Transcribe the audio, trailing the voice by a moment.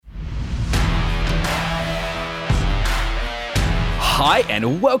Hi,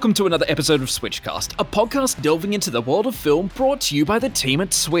 and welcome to another episode of Switchcast, a podcast delving into the world of film brought to you by the team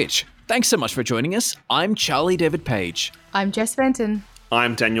at Switch. Thanks so much for joining us. I'm Charlie David Page. I'm Jess Fenton.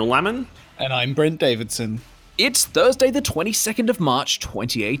 I'm Daniel Lamon. And I'm Brent Davidson. It's Thursday the 22nd of March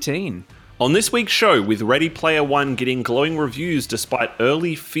 2018. On this week's show, with Ready Player One getting glowing reviews despite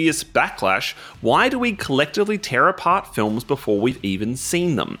early fierce backlash, why do we collectively tear apart films before we've even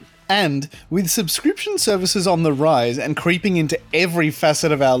seen them? And with subscription services on the rise and creeping into every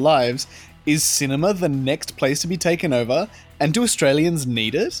facet of our lives, is cinema the next place to be taken over? And do Australians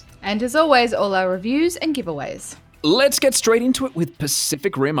need it? And as always, all our reviews and giveaways. Let's get straight into it with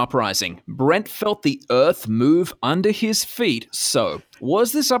Pacific Rim Uprising. Brent felt the earth move under his feet, so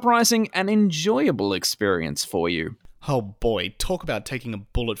was this Uprising an enjoyable experience for you? Oh boy, talk about taking a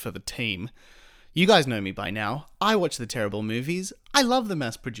bullet for the team. You guys know me by now. I watch the terrible movies. I love the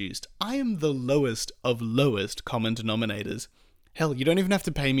mass-produced. I am the lowest of lowest common denominators. Hell, you don't even have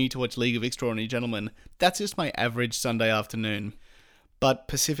to pay me to watch League of Extraordinary Gentlemen. That's just my average Sunday afternoon. But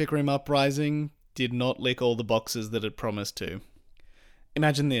Pacific Rim Uprising did not lick all the boxes that it promised to.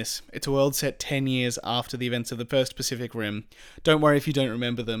 Imagine this. It's a world set 10 years after the events of the first Pacific Rim. Don't worry if you don't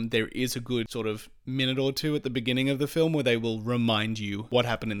remember them. There is a good sort of minute or two at the beginning of the film where they will remind you what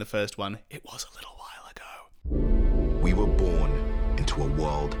happened in the first one. It was a little while ago. We were born into a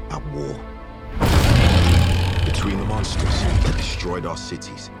world at war. Between the monsters that destroyed our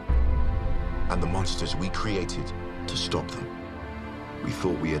cities and the monsters we created to stop them. We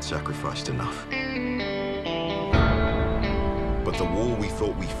thought we had sacrificed enough. But the war we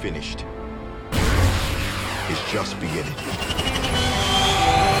thought we finished is just beginning.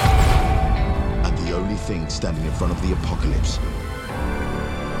 And the only thing standing in front of the apocalypse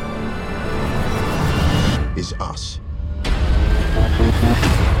is us.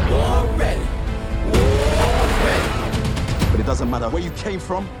 War ready. War ready. But it doesn't matter where you came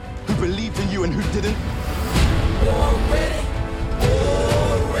from, who believed in you and who didn't. War ready.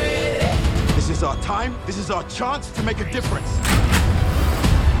 War ready. This is our time. This is our chance to make a difference.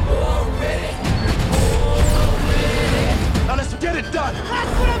 War ready. War ready. Now let's get it done.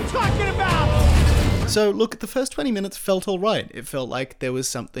 That's what I'm talking about. So, look, the first 20 minutes felt alright. It felt like there was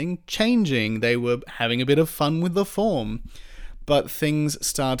something changing. They were having a bit of fun with the form. But things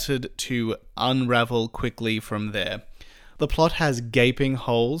started to unravel quickly from there. The plot has gaping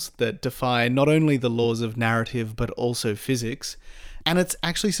holes that defy not only the laws of narrative but also physics. And it's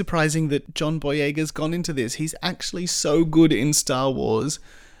actually surprising that John Boyega's gone into this. He's actually so good in Star Wars.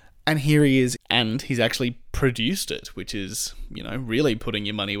 And here he is, and he's actually produced it, which is, really putting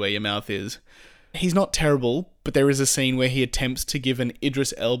your money where your mouth is. He's not terrible, but there is a scene where he attempts to give an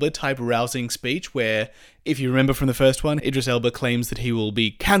Idris Elba type rousing speech where, if you remember from the first one, Idris Elba claims that he will be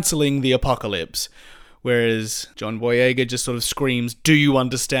cancelling the apocalypse. Whereas John Boyega just sort of screams, "Do you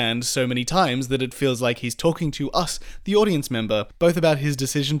understand?" so many times that it feels like he's talking to us, the audience member, both about his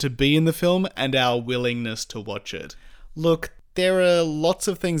decision to be in the film and our willingness to watch it. Look, there are lots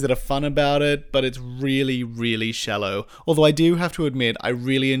of things that are fun about it, but it's really, really shallow. Although I do have to admit, I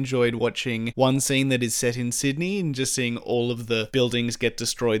really enjoyed watching one scene that is set in Sydney and just seeing all of the buildings get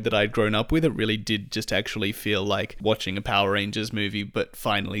destroyed that I'd grown up with. It really did just actually feel like watching a Power Rangers movie, but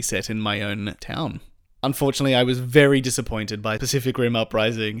finally set in my own town. Unfortunately, I was very disappointed by Pacific Rim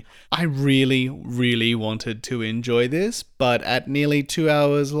Uprising. I really, really wanted to enjoy this, but at nearly 2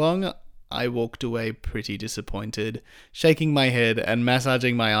 hours long, I walked away pretty disappointed, shaking my head and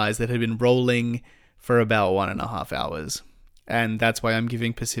massaging my eyes that had been rolling for about 1.5 hours. And that's why I'm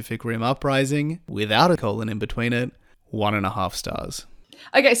giving Pacific Rim Uprising, without a colon in between it, 1.5 stars.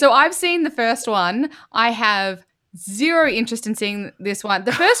 Okay, so I've seen the first one. I have zero interest in seeing this one.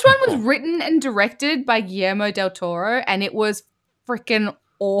 The first one was written and directed by Guillermo del Toro, and it was freaking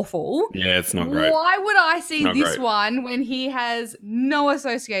awful. Yeah, it's not great. Why would I see Not this great. one when he has no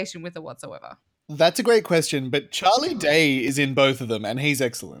association with it whatsoever? That's a great question, but Charlie Day is in both of them, and he's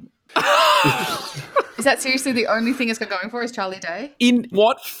excellent. Is that seriously the only thing it's got going for is Charlie Day? In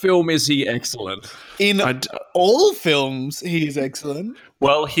what film is he excellent? In all films, he is excellent.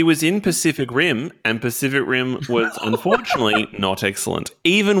 Well, he was in Pacific Rim, and Pacific Rim was unfortunately not excellent.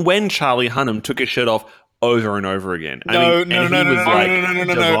 Even when Charlie Hunnam took his shirt off over and over again. No. Divine in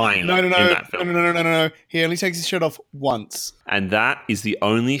that film. No. He only takes his shirt off once. And that is the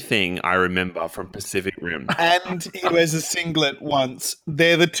only thing I remember from Pacific Rim. And he wears a singlet once.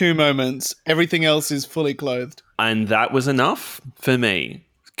 They're the two moments. Everything else is fully clothed. And that was enough for me.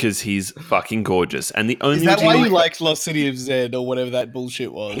 because he's fucking gorgeous. And the only Is that reason why you liked Lost City of Zed or whatever that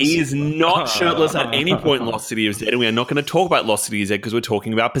bullshit was? he is not shirtless at any point in Lost City of Zed, and we are not going to talk about Lost City of Zed because we're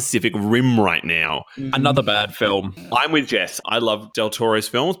talking about Pacific Rim right now. Another bad film. I'm with Jess. I love Del Toro's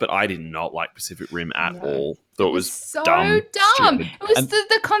films, but I did not like Pacific Rim at all. Thought it was so dumb. dumb. Stupid. It was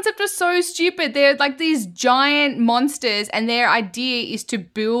the concept was so stupid. They're like these giant monsters, and their idea is to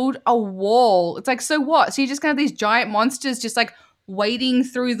build a wall. It's like, so what? So you just kind of these giant monsters just like wading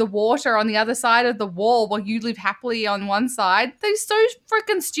through the water on the other side of the wall while you live happily on one side. They're so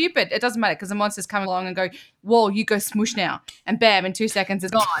freaking stupid. It doesn't matter because the monsters come along and go, wall, you go smoosh now. And bam, in 2 seconds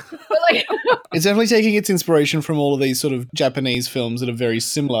it's gone. But like, It's definitely taking its inspiration from all of these sort of Japanese films that are very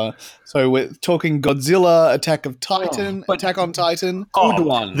similar. So we're talking Godzilla, Attack on Titan. Good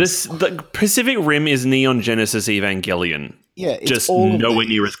one. The Pacific Rim is Neon Genesis Evangelion. Yeah, it's Just all of nowhere these.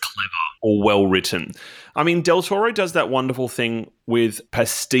 near as clever or well written. I mean, Del Toro does that wonderful thing with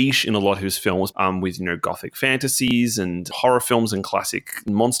pastiche in a lot of his films, with gothic fantasies and horror films and classic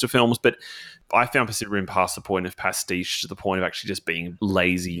monster films. But I found Pacific Rim past the point of pastiche to the point of actually just being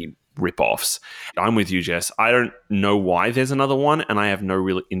lazy rip-offs. I'm with you, Jess. I don't know why there's another one, and I have no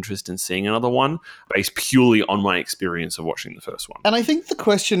real interest in seeing another one based purely on my experience of watching the first one. And I think the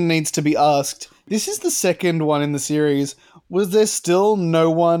question needs to be asked, this is the second one in the series. Was there still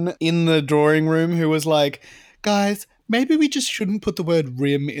no one in the drawing room who was like, guys, maybe we just shouldn't put the word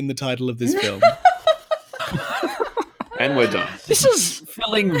rim in the title of this film? And we're done. This is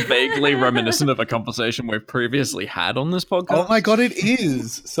feeling vaguely reminiscent of a conversation we've previously had on this podcast. Oh my god, it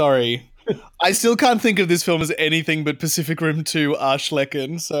is. Sorry. I still can't think of this film as anything but Pacific Rim 2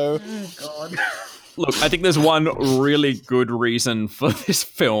 Arschlecken, so... oh God. Look, I think there's one really good reason for this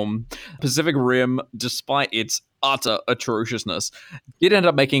film. Pacific Rim, despite its utter atrociousness, did end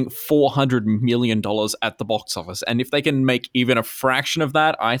up making $400 million at the box office. And if they can make even a fraction of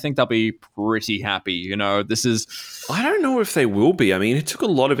that, I think they'll be pretty happy. This is... I don't know if they will be. I mean, it took a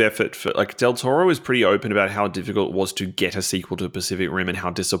lot of effort for, Del Toro was pretty open about how difficult it was to get a sequel to Pacific Rim and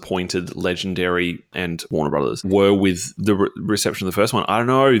how disappointed Legendary and Warner Brothers were with the reception of the first one. I don't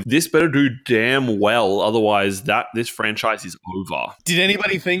know. This better do damn well. Otherwise, this franchise is over. Did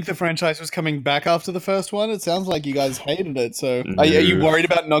anybody think the franchise was coming back after the first one? It sounds like you guys hated it, so... Are you worried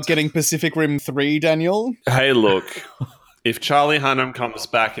about not getting Pacific Rim 3, Daniel? Hey, look. If Charlie Hunnam comes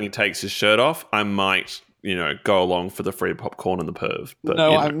back and he takes his shirt off, I might... go along for the free popcorn and the perv. But,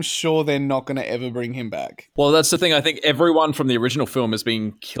 No, I'm sure they're not going to ever bring him back. Well, that's the thing. I think everyone from the original film is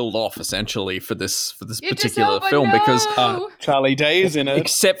being killed off, essentially, for this particular film, because Charlie Day is in it.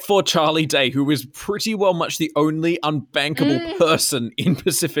 except for Charlie Day, who is pretty well much the only unbankable person in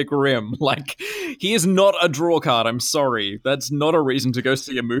Pacific Rim. He is not a draw card. I'm sorry. That's not a reason to go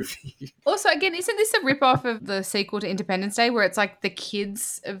see a movie. Also, again, isn't this a rip-off of the sequel to Independence Day where it's like the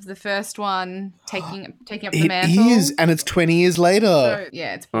kids of the first one taking up the mantle? It is, and it's 20 years later. So,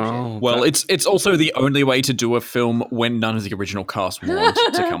 yeah, it's bullshit. Oh, Well, it's also the only way to do a film when none of the original cast want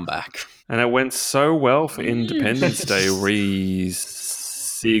to come back. and it went so well for Independence Day.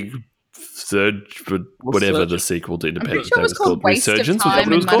 Whatever the sequel to Independence sure Day it was was called. called Waste of Resurgence? Was that Time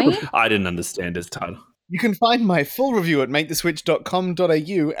what it was and called? Money? I didn't understand his title. You can find my full review at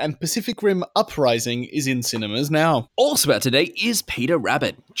maketheswitch.com.au, and Pacific Rim Uprising is in cinemas now. Also out today is Peter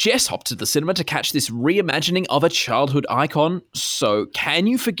Rabbit. Jess hopped to the cinema to catch this reimagining of a childhood icon. So, can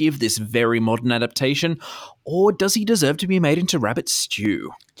you forgive this very modern adaptation, or does he deserve to be made into rabbit stew?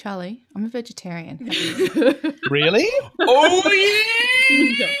 Charlie, I'm a vegetarian. Really? Oh,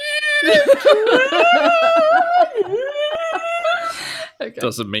 Okay.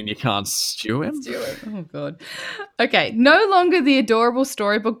 Doesn't mean you can't stew him. Oh, God. Okay, no longer the adorable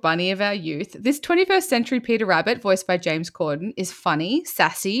storybook bunny of our youth, this 21st century Peter Rabbit, voiced by James Corden, is funny,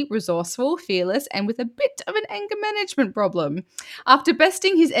 sassy, resourceful, fearless, and with a bit of an anger management problem. After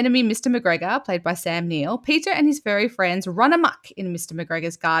besting his enemy Mr. McGregor, played by Sam Neill, Peter and his furry friends run amok in Mr.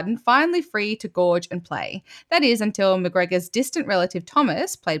 McGregor's garden, finally free to gorge and play. That is, until McGregor's distant relative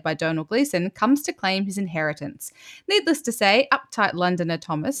Thomas, played by Donald Gleeson, comes to claim his inheritance. Needless to say, uptight Londoner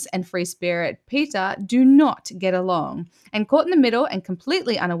Thomas and free spirit Peter do not get along. And caught in the middle and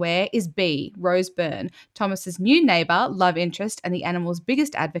completely unaware is Bee, Rose Byrne, Thomas's new neighbour, love interest, and the animal's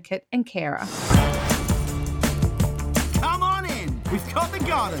biggest advocate and carer. Come on in. We've got the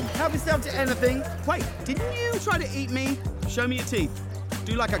garden. Help yourself to anything. Wait, didn't you try to eat me? Show me your teeth.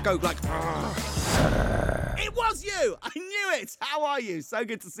 Do like a goat, like... It was you! I knew it! How are you? So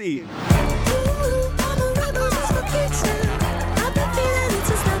good to see you.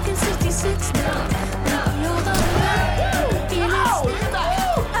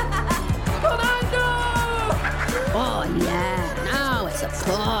 Oh, yeah. Now it's a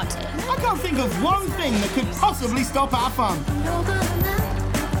I can't think of one thing that could possibly stop our fun.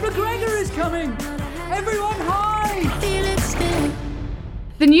 McGregor is coming! Everyone hide!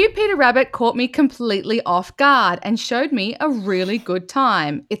 The new Peter Rabbit caught me completely off guard and showed me a really good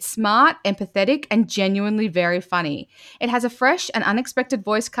time. It's smart, empathetic, and genuinely very funny. It has a fresh and unexpected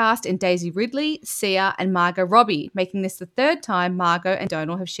voice cast in Daisy Ridley, Sia, and Margot Robbie, making this the third time Margot and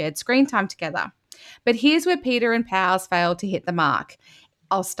Donald have shared screen time together. But here's where Peter and Powers failed to hit the mark.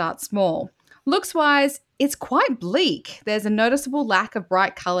 I'll start small. Looks-wise, it's quite bleak. There's a noticeable lack of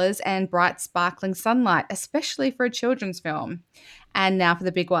bright colours and bright sparkling sunlight, especially for a children's film. And now for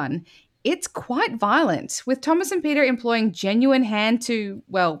the big one. It's quite violent, with Thomas and Peter employing genuine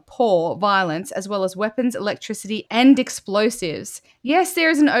hand-to-paw violence, as well as weapons, electricity, and explosives. Yes, there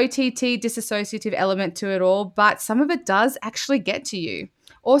is an OTT dissociative element to it all, but some of it does actually get to you.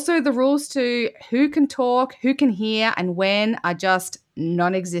 Also, the rules to who can talk, who can hear, and when are just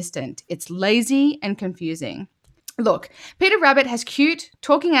non-existent. It's lazy and confusing. Look, Peter Rabbit has cute,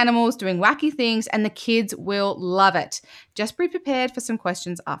 talking animals doing wacky things, and the kids will love it. Just be prepared for some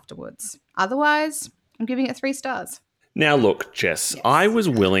questions afterwards. Otherwise, I'm giving it 3 stars. Now, look, Jess, yes. I was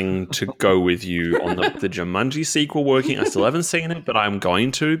willing to go with you on the Jumanji sequel working. I still haven't seen it, but I'm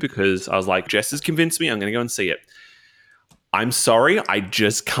going to because I was like, Jess has convinced me. I'm going to go and see it. I'm sorry, I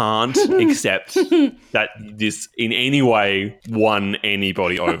just can't accept that this in any way won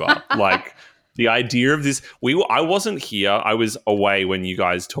anybody over. Like, the idea of this, I wasn't here. I was away when you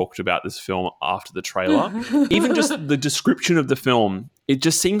guys talked about this film after the trailer. Even just the description of the film, it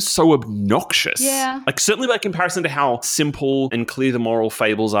just seems so obnoxious. Yeah. Like, certainly by comparison to how simple and clear the moral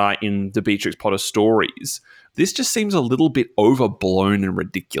fables are in the Beatrix Potter stories, this just seems a little bit overblown and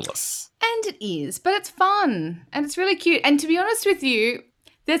ridiculous. And it is, but it's fun and it's really cute. And to be honest with you,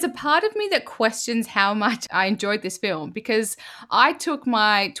 there's a part of me that questions how much I enjoyed this film because I took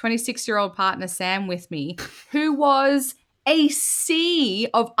my 26-year-old partner, Sam, with me, who was a sea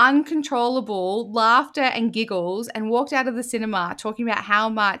of uncontrollable laughter and giggles and walked out of the cinema talking about how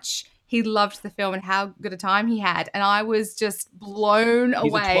much he loved the film and how good a time he had. And I was just blown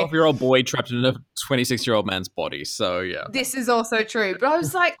away. He's a 12-year-old boy trapped in a 26-year-old man's body. So, yeah. This is also true. But I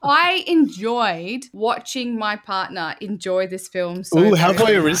was like, I enjoyed watching my partner enjoy this film so Ooh, how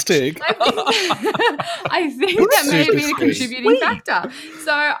voyeuristic. I think that may have been a contributing factor.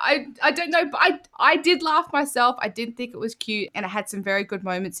 So I don't know. But I did laugh myself. I did think it was cute and it had some very good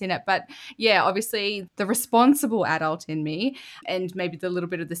moments in it. But, yeah, obviously the responsible adult in me and maybe the little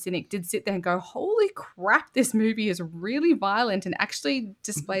bit of the cynic did sit there and go, holy crap, this movie is really violent and actually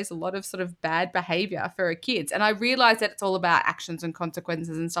displays a lot of sort of bad behavior for kids. And I realize that it's all about actions and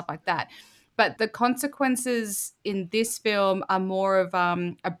consequences and stuff like that. But the consequences in this film are more of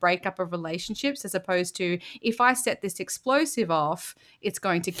a breakup of relationships as opposed to if I set this explosive off, it's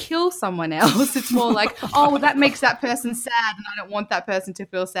going to kill someone else. It's more like, oh, well, that makes that person sad and I don't want that person to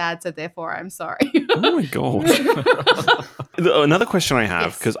feel sad, so therefore I'm sorry. Oh, my God. Another question I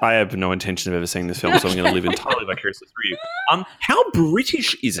have, because I have no intention of ever seeing this film, so I'm going to live entirely vicariously through you. How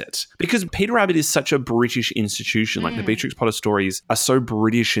British is it? Because Peter Rabbit is such a British institution. Like the Beatrix Potter stories are so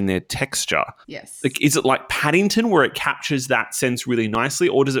British in their texture. Yes. Like, is it like Paddington where it captures that sense really nicely,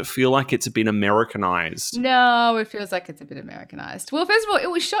 or does it feel like it's been Americanized? No, it feels like it's a bit Americanized. Well, first of all, it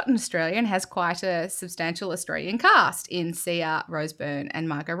was shot in Australia and has quite a substantial Australian cast in Sia, Rose Byrne and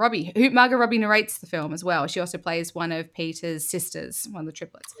Margot Robbie. Margot Robbie narrates the film as well. She also plays one of Peter's sisters, one of the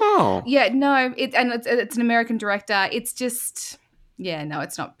triplets. Oh. Yeah, no, it's an American director. It's just... Yeah, no,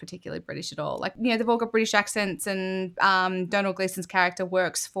 it's not particularly British at all. Like, you know, they've all got British accents and Donald Gleason's character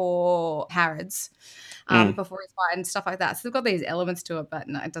works for Harrods before he's fired and stuff like that. So they've got these elements to it, but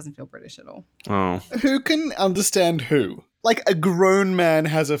no, it doesn't feel British at all. Oh. Who can understand who? Like a grown man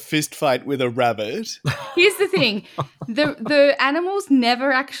has a fist fight with a rabbit. Here's the thing. The animals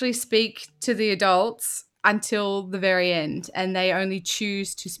never actually speak to the adults until the very end, and they only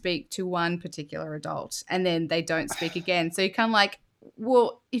choose to speak to one particular adult, and then they don't speak again. So you kind of like,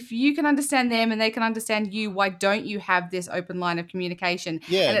 well, if you can understand them and they can understand you, why don't you have this open line of communication?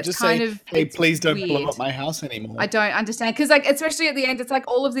 Yeah, and it's just kind say, of, hey, please don't weird. blow up my house anymore. I don't understand. Because, like, especially at the end, it's like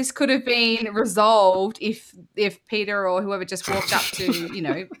all of this could have been resolved if Peter or whoever just walked up to, you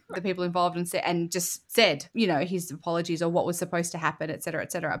know, the people involved and just said, you know, his apologies or what was supposed to happen, et cetera,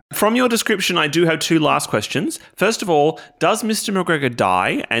 et cetera. From your description, I do have 2 last questions. First of all, does Mr. McGregor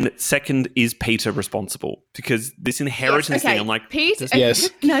die? And second, is Peter responsible? Because this inheritance thing, I'm like, Peter, yes.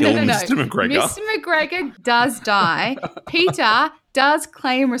 No. Mr. McGregor? Mr. McGregor does die. Peter does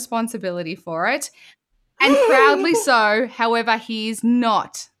claim responsibility for it, and proudly so. However, he is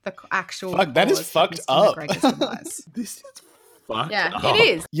not the actual. Fuck, that is cause of fucked Mr. up. McGregor's demise. This is fucked Yeah, up. it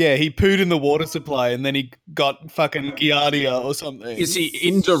is. Yeah, he pooed in the water supply and then he got fucking Giardia or something. Is he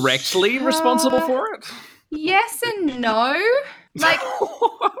indirectly responsible for it? Yes and no. Like,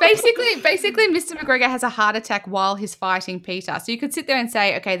 basically, Mr. McGregor has a heart attack while he's fighting Peter. So you could sit there and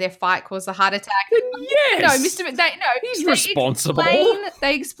say, okay, their fight caused a heart attack. Yes. No, He's responsible.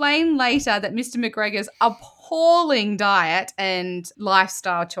 They explain later that Mr. McGregor's appalling diet and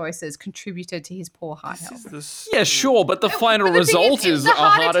lifestyle choices contributed to his poor heart health. Yeah, sure, but the final But the thing result is the a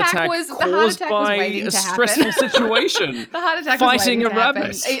heart attack was caused by waiting a to happen. stressful situation. The heart attack Fighting was a waiting to happen.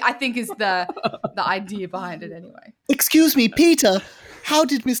 rabbit. I think is the idea behind it anyway. Excuse me, Peter. How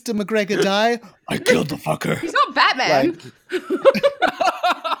did Mr. McGregor die? I killed the fucker. He's not Batman.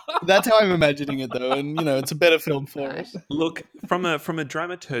 That's how I'm imagining it, though, and it's a better film for it. Look, from a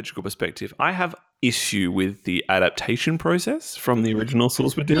dramaturgical perspective, I have issue with the adaptation process from the original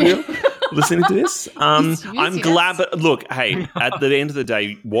source material. Listening to this, I'm glad. But look, hey, at the end of the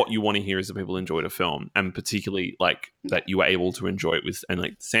day, what you want to hear is that people enjoyed a film, and particularly like that you were able to enjoy it with, and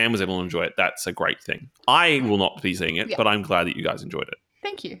like Sam was able to enjoy it. That's a great thing. I will not be seeing it, but I'm glad that you guys enjoyed it.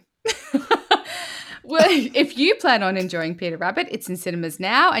 Thank you. Well, if you plan on enjoying Peter Rabbit, it's in cinemas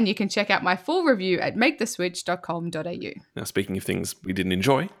now, and you can check out my full review at maketheswitch.com.au. Now, speaking of things we didn't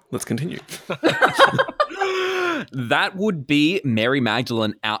enjoy, let's continue. That would be Mary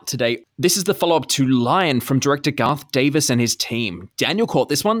Magdalene out today. This is the follow-up to Lion from director Garth Davis and his team. Daniel caught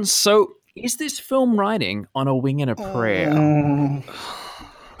this one. So is this film riding on a wing and a prayer?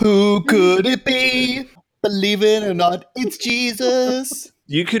 Who could it be? Believe it or not, it's Jesus.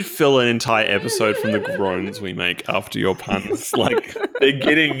 You could fill an entire episode from the groans we make after your puns. Like, they're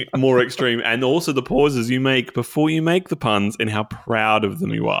getting more extreme. And also the pauses you make before you make the puns and how proud of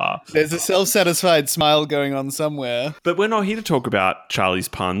them you are. There's a self-satisfied smile going on somewhere. But we're not here to talk about Charlie's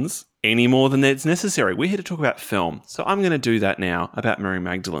puns any more than it's necessary. We're here to talk about film. So I'm going to do that now about Mary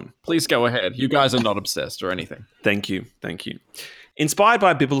Magdalene. Please go ahead. You guys are not obsessed or anything. Thank you. Inspired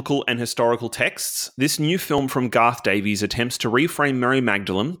by biblical and historical texts, this new film from Garth Davies attempts to reframe Mary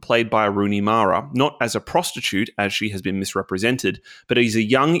Magdalene, played by Rooney Mara, not as a prostitute, as she has been misrepresented, but as a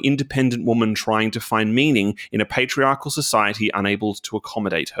young, independent woman trying to find meaning in a patriarchal society unable to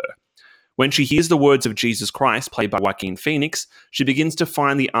accommodate her. When she hears the words of Jesus Christ, played by Joaquin Phoenix, she begins to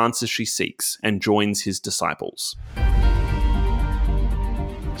find the answers she seeks and joins his disciples.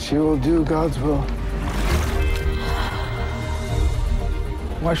 She will do God's will.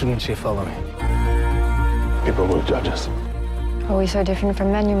 Why shouldn't she follow me? People will judge us. Are we so different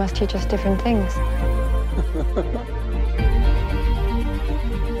from men? You must teach us different things.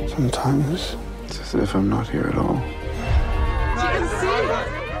 Sometimes it's as if I'm not here at all.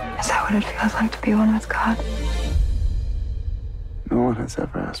 Is that what it feels like to be one with God? No one has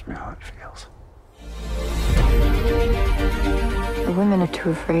ever asked me how it feels. The women are too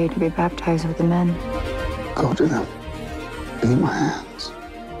afraid to be baptized with the men. Go to them. Be my hands.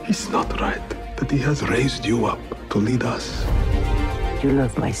 It's not right that he has raised you up to lead us. You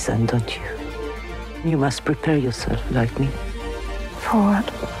love my son, don't you? You must prepare yourself like me. For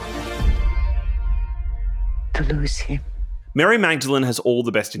what? To lose him. Mary Magdalene has all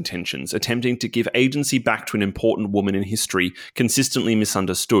the best intentions, attempting to give agency back to an important woman in history consistently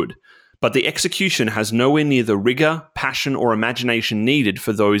misunderstood. But the execution has nowhere near the rigor, passion, or imagination needed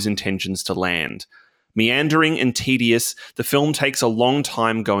for those intentions to land. Meandering and tedious, the film takes a long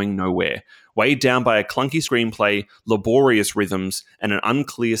time going nowhere, weighed down by a clunky screenplay, laborious rhythms, and an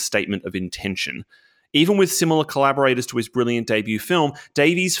unclear statement of intention. Even with similar collaborators to his brilliant debut film,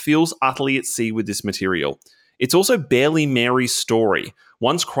 Davies feels utterly at sea with this material. It's also barely Mary's story.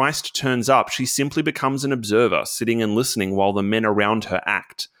 Once Christ turns up, she simply becomes an observer, sitting and listening while the men around her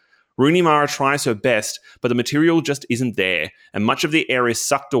act. Rooney Mara tries her best, but the material just isn't there, and much of the air is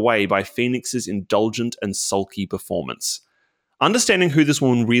sucked away by Phoenix's indulgent and sulky performance. Understanding who this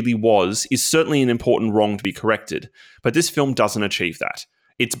woman really was is certainly an important wrong to be corrected, but this film doesn't achieve that.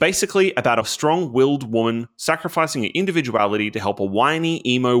 It's basically about a strong-willed woman sacrificing her individuality to help a whiny,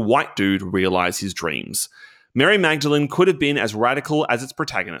 emo white dude realize his dreams. Mary Magdalene could have been as radical as its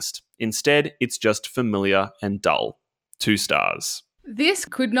protagonist. Instead, it's just familiar and dull. 2 stars. This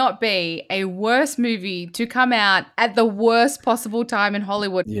could not be a worse movie to come out at the worst possible time in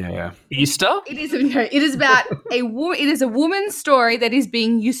Hollywood. Yeah. Easter? It is about it is a woman's story that is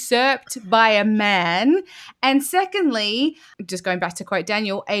being usurped by a man. And secondly, just going back to quote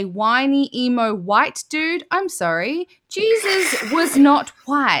Daniel, a whiny emo white dude, I'm sorry, Jesus was not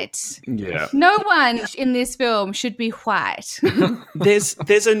white. Yeah. No one in this film should be white. There's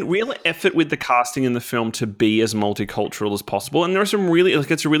a real effort with the casting in the film to be as multicultural as possible, and there are some really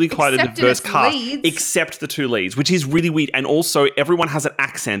it's really quite Except a diverse in its cast, leads. except the two leads, which is really weird. And also, everyone has an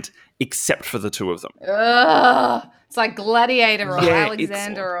accent except for the two of them. Ugh. It's like Gladiator or Yeah,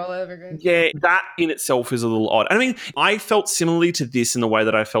 Alexander all over again. Yeah, that in itself is a little odd. I mean, I felt similarly to this in the way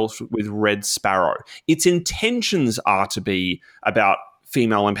that I felt with Red Sparrow. Its intentions are to be about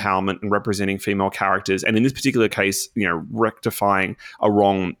female empowerment and representing female characters, and in this particular case, rectifying a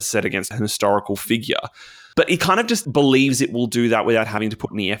wrong set against an historical figure. But it kind of just believes it will do that without having to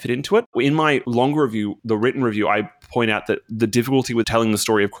put any effort into it. In my longer review, the written review, I point out that the difficulty with telling the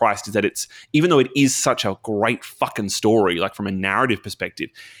story of Christ is that it's, even though it is such a great fucking story, like from a narrative perspective,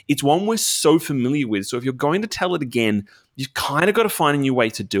 it's one we're so familiar with. So if you're going to tell it again, you've kind of got to find a new way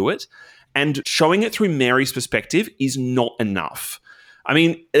to do it. And showing it through Mary's perspective is not enough. I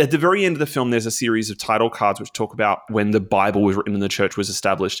mean, at the very end of the film, there's a series of title cards which talk about when the Bible was written and the church was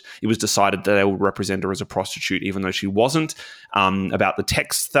established, it was decided that they would represent her as a prostitute, even though she wasn't, about the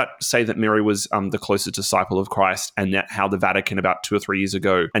texts that say that Mary was the closest disciple of Christ, and that how the Vatican about 2 or 3 years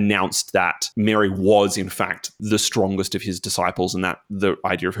ago announced that Mary was, in fact, the strongest of his disciples, and that the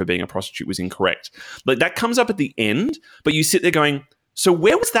idea of her being a prostitute was incorrect. Like, that comes up at the end, but you sit there going, so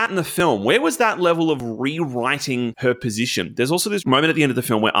where was that in the film? Where was that level of rewriting her position? There's also this moment at the end of the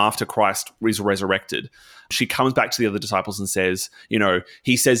film where after Christ is resurrected, she comes back to the other disciples and says,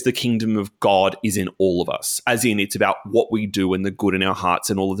 he says the kingdom of God is in all of us, as in it's about what we do and the good in our hearts.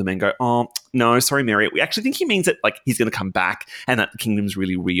 And all of the men go, oh, no, sorry, Mary. We actually think he means that he's going to come back and that the kingdom's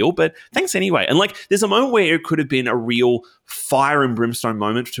really real, but thanks anyway. And there's a moment where it could have been a real fire and brimstone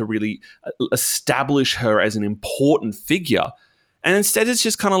moment to really establish her as an important figure. And instead, it's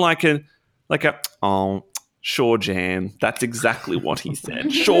just kind of like a oh, sure, Jan, that's exactly what he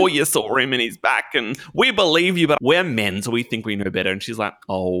said. Sure, you saw him and he's back, and we believe you, but we're men, so we think we know better. And she's like,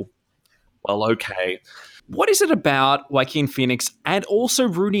 oh, well, okay. What is it about Joaquin Phoenix and also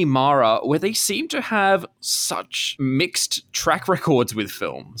Rooney Mara where they seem to have such mixed track records with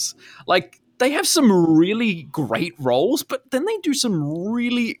films? They have some really great roles, but then they do some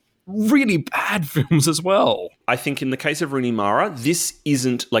really bad films as well. I think in the case of Rooney Mara, this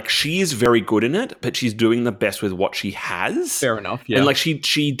isn't she is very good in it, but she's doing the best with what she has. Fair enough, yeah. And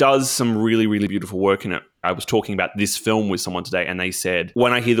she does some really, really beautiful work in it. I was talking about this film with someone today, and they said,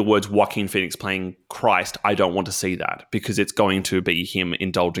 when I hear the words Joaquin Phoenix playing Christ, I don't want to see that because it's going to be him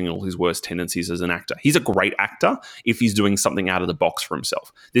indulging in all his worst tendencies as an actor. He's a great actor if he's doing something out of the box for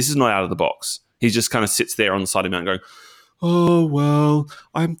himself. This is not out of the box. He just kind of sits there on the side of the mountain going, oh, well,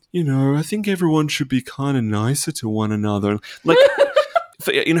 I think everyone should be kind of nicer to one another.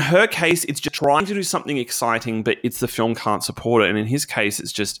 In her case, it's just trying to do something exciting, but it's the film can't support it. And in his case,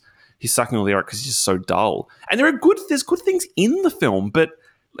 it's just he's sucking all the air because he's just so dull. And there's good things in the film, but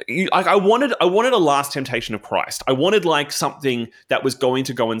I wanted a Last Temptation of Christ. I wanted something that was going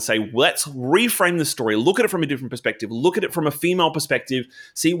to go and say, let's reframe the story, look at it from a different perspective, look at it from a female perspective,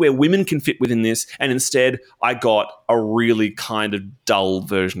 see where women can fit within this. And instead, I got a really kind of dull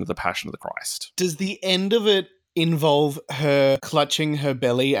version of The Passion of the Christ. Does the end of it involve her clutching her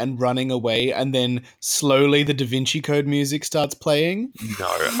belly and running away, and then slowly the Da Vinci Code music starts playing?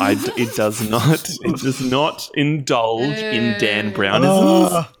 No, it does not. It does not indulge in Dan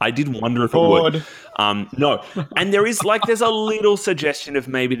Brownisms. I did wonder if it would. No. And there is there's a little suggestion of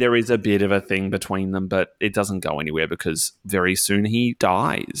maybe there is a bit of a thing between them, but it doesn't go anywhere because very soon he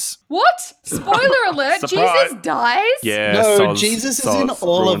dies. What? Spoiler alert, Jesus dies? Yeah. No, Jesus is in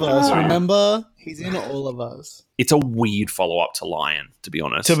all of us, remember? He's in all of us. It's a weird follow-up to Lion, to be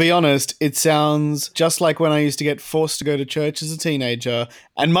honest. To be honest, it sounds just like when I used to get forced to go to church as a teenager,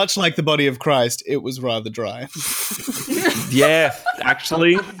 and much like the body of Christ, it was rather dry. Yeah,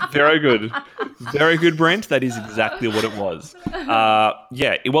 actually, very good. Very good, Brent. That is exactly what it was.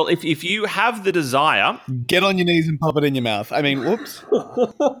 Yeah, well, if you have the desire... Get on your knees and pop it in your mouth. I mean, whoops.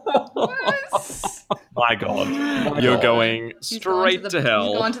 My God. You're going straight to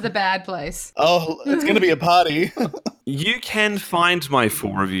hell. You've gone to the bad place. Oh, it's going to be a party. You can find my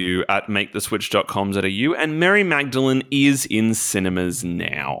full review at maketheswitch.com.au, and Mary Magdalene is in cinemas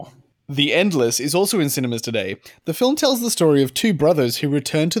now. The Endless is also in cinemas today. The film tells the story of two brothers who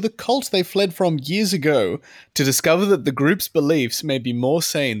return to the cult they fled from years ago to discover that the group's beliefs may be more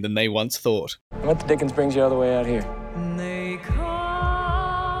sane than they once thought. What the dickens brings you all the way out here?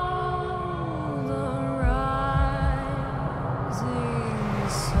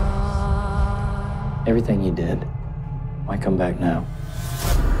 Everything you did, why come back now?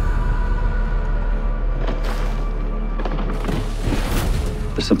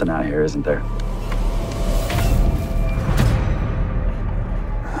 There's something out here, isn't there?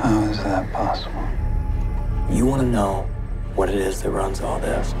 How is that possible? You want to know what it is that runs all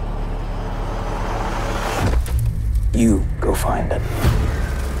this? You go find it.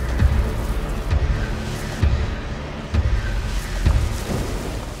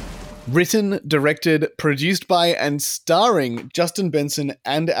 Written, directed, produced by, and starring Justin Benson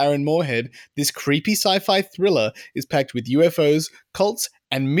and Aaron Moorhead, this creepy sci-fi thriller is packed with UFOs, cults,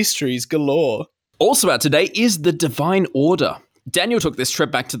 and mysteries galore. Also out today is The Divine Order. Daniel took this trip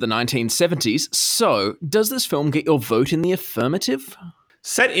back to the 1970s, so does this film get your vote in the affirmative?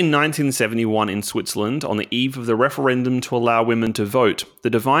 Set in 1971 in Switzerland, on the eve of the referendum to allow women to vote, The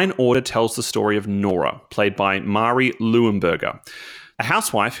Divine Order tells the story of Nora, played by Mari Leuenberger, a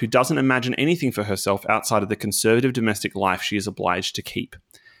housewife who doesn't imagine anything for herself outside of the conservative domestic life she is obliged to keep.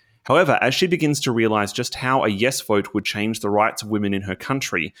 However, as she begins to realize just how a yes vote would change the rights of women in her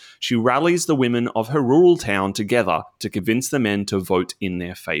country, she rallies the women of her rural town together to convince the men to vote in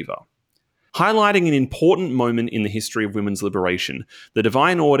their favor. Highlighting an important moment in the history of women's liberation, The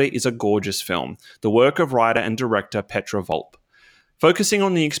Divine Order is a gorgeous film, the work of writer and director Petra Volp. Focusing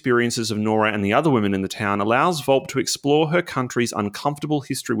on the experiences of Nora and the other women in the town allows Volp to explore her country's uncomfortable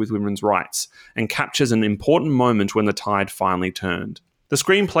history with women's rights, and captures an important moment when the tide finally turned. The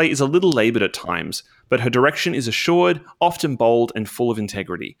screenplay is a little laboured at times, but her direction is assured, often bold, and full of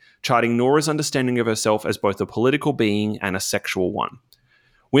integrity, charting Nora's understanding of herself as both a political being and a sexual one.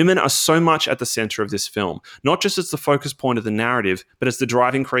 Women are so much at the centre of this film, not just as the focus point of the narrative, but as the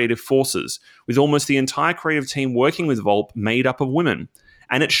driving creative forces, with almost the entire creative team working with Volp made up of women.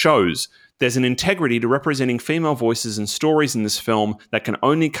 And it shows. There's an integrity to representing female voices and stories in this film that can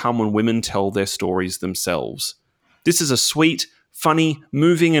only come when women tell their stories themselves. This is a sweet, funny,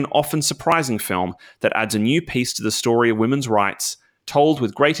 moving, and often surprising film that adds a new piece to the story of women's rights, told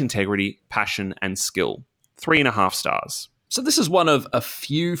with great integrity, passion, and skill. 3.5 stars. So this is one of a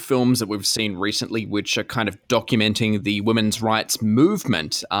few films that we've seen recently which are kind of documenting the women's rights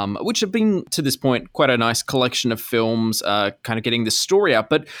movement, which have been, to this point, quite a nice collection of films kind of getting this story out.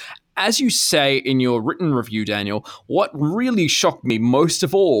 But as you say in your written review, Daniel, what really shocked me most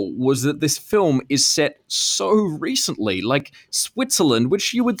of all was that this film is set so recently, like Switzerland,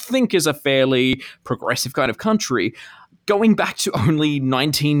 which you would think is a fairly progressive kind of country, going back to only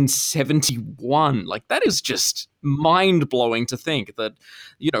 1971. Like, that is just mind-blowing to think that,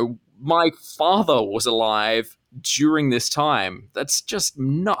 you know, my father was alive during this time. That's just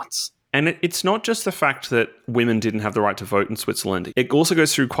nuts. And it's not just the fact that women didn't have the right to vote in Switzerland. It also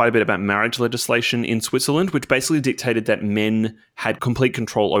goes through quite a bit about marriage legislation in Switzerland, which basically dictated that men had complete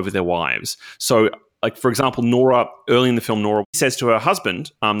control over their wives. So, like, for example, Nora, early in the film, Nora says to her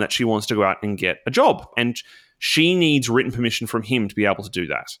husband that she wants to go out and get a job. And she needs written permission from him to be able to do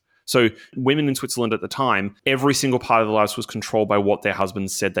that. So women in Switzerland at the time, every single part of their lives was controlled by what their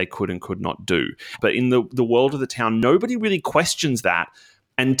husbands said they could and could not do. But in the world of the town, nobody really questions that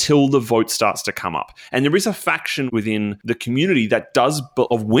until the vote starts to come up. And there is a faction within the community that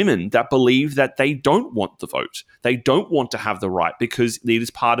of women that believe that they don't want the vote. They don't want to have the right, because it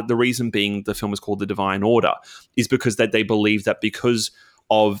is part of the reason being the film is called The Divine Order, is because that they believe that because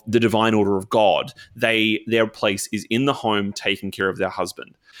of the divine order of God, their place is in the home taking care of their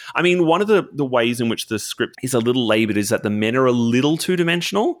husband. I mean, one of the ways in which the script is a little laboured is that the men are a little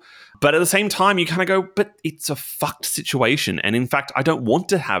two-dimensional, but at the same time, you kind of go, but it's a fucked situation. And in fact, I don't want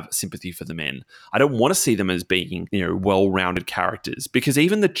to have sympathy for the men. I don't want to see them as being, you know, well-rounded characters, because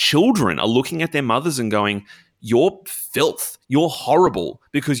even the children are looking at their mothers and going, you're filth, you're horrible,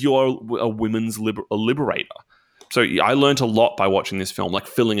 because you're a women's liberator. So I learned a lot by watching this film, like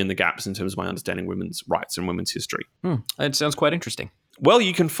filling in the gaps in terms of my understanding women's rights and women's history. It sounds quite interesting. Well,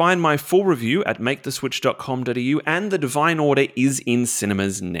 you can find my full review at maketheswitch.com.au, and The Divine Order is in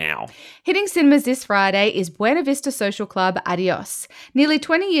cinemas now. Hitting cinemas this Friday is Buena Vista social club Adios. Nearly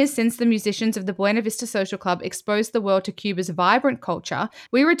 20 years since the musicians of the Buena Vista social club exposed the world to Cuba's vibrant culture,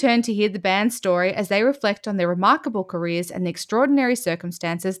 we return to hear the band's story as they reflect on their remarkable careers and the extraordinary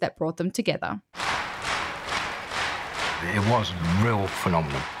circumstances that brought them together. It was a real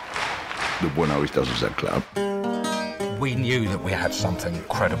phenomenon. The Buena Vista Social Club. We knew that we had something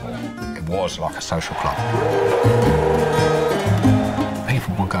incredible. It was like a social club.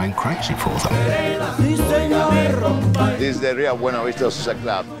 People were going crazy for them. This is the real Buena Vista Social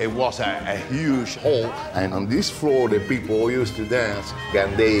Club. It was a huge hall, and on this floor the people used to dance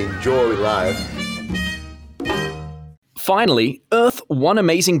and they enjoy life. Finally, Earth One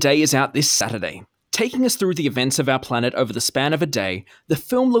Amazing Day is out this Saturday. Taking us through the events of our planet over the span of a day, the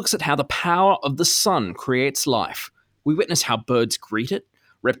film looks at how the power of the sun creates life. We witness how birds greet it,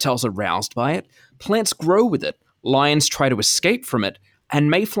 Reptiles are roused by it, plants grow with it, lions try to escape from it, and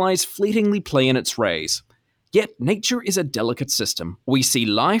mayflies fleetingly play in its rays. Yet, nature is a delicate system. We see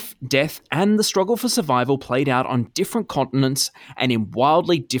life, death, and the struggle for survival played out on different continents and in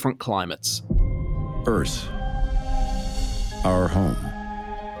wildly different climates. Earth, our home.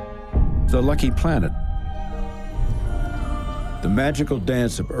 The lucky planet. The magical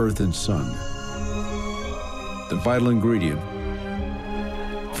dance of earth and sun. The vital ingredient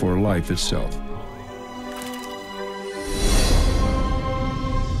for life itself.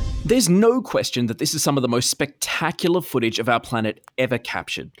 There's no question that this is some of the most spectacular footage of our planet ever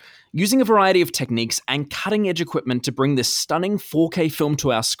captured. Using a variety of techniques and cutting-edge equipment to bring this stunning 4K film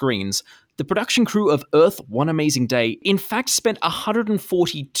to our screens, the production crew of Earth One Amazing Day in fact spent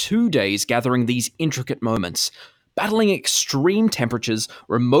 142 days gathering these intricate moments, battling extreme temperatures,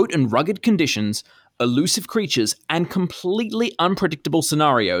 remote and rugged conditions, elusive creatures, and completely unpredictable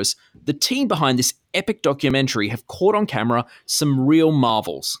scenarios. The team behind this epic documentary have caught on camera some real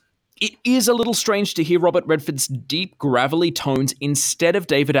marvels. It is a little strange to hear Robert Redford's deep, gravelly tones instead of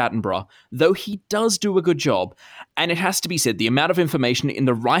David Attenborough, though he does do a good job. And it has to be said, the amount of information in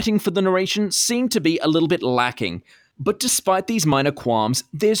the writing for the narration seemed to be a little bit lacking. But despite these minor qualms,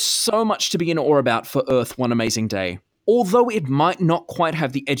 there's so much to be in awe about for Earth One Amazing Day. Although it might not quite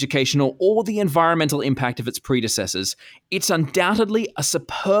have the educational or the environmental impact of its predecessors, it's undoubtedly a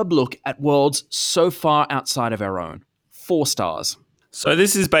superb look at worlds so far outside of our own. 4 stars. So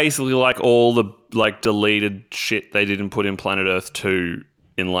this is basically like all the deleted shit they didn't put in Planet Earth 2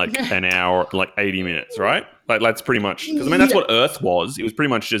 in an hour, 80 minutes, right? That's pretty much, because that's what Earth was. It was pretty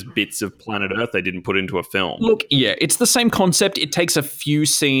much just bits of Planet Earth they didn't put into a film. Look, yeah, it's the same concept. It takes a few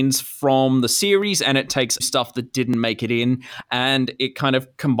scenes from the series and it takes stuff that didn't make it in, and it kind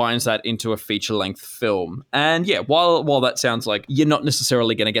of combines that into a feature-length film. And yeah, while that sounds like you're not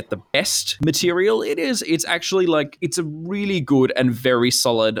necessarily going to get the best material, it's actually it's a really good and very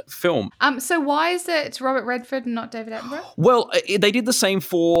solid film. So why is it Robert Redford and not David Attenborough? Well, they did the same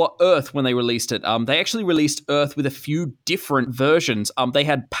for Earth when they released it. They actually released Earth with a few different versions. They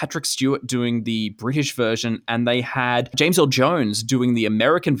had Patrick Stewart doing the British version, and they had James Earl Jones doing the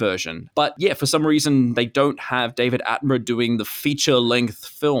American version. But yeah, for some reason, they don't have David Attenborough doing the feature-length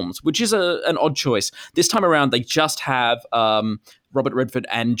films, which is an odd choice. This time around, they just have Robert Redford,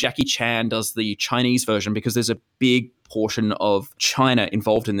 and Jackie Chan does the Chinese version because there's a big portion of China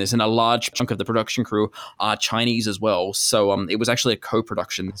involved in this, and a large chunk of the production crew are Chinese as well. So it was actually a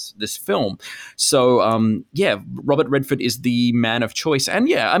co-production, this film. So yeah, Robert Redford is the man of choice. And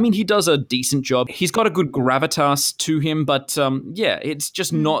yeah, he does a decent job. He's got a good gravitas to him, but yeah, it's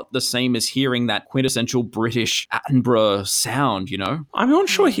just not the same as hearing that quintessential British Attenborough sound, you know? I'm not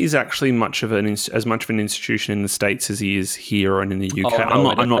sure he's actually as much of an institution in the States as he is here and in the UK.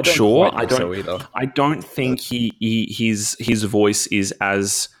 I'm not sure. I don't think his voice is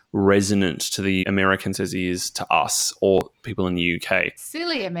as resonant to the Americans as he is to us or people in the UK.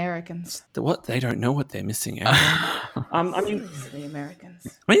 Silly Americans. What? They don't know what they're missing out. Silly Americans.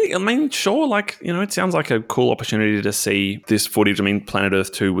 Sure, it sounds like a cool opportunity to see this footage. Planet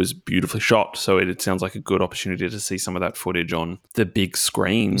Earth 2 was beautifully shot, so it sounds like a good opportunity to see some of that footage on the big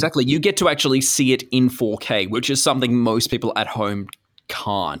screen. Exactly. You get to actually see it in 4K, which is something most people at home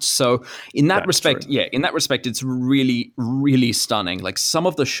can't. So in that respect, it's really, really stunning. Some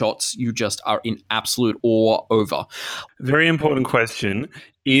of the shots you just are in absolute awe over. Very important question.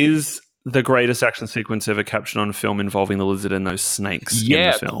 Is the greatest action sequence ever captured on film involving the lizard and those snakes in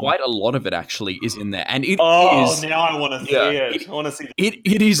the film? Yeah, quite a lot of it actually is in there. And it is... now I want to see it. I want to see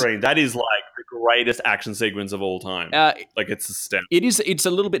it is screen. That is the greatest action sequence of all time. It's astounding. It's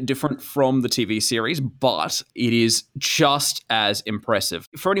a little bit different from the TV series, but it is just as impressive.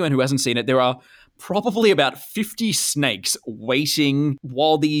 For anyone who hasn't seen it, there are probably about 50 snakes waiting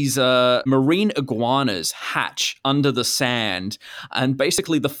while these marine iguanas hatch under the sand. And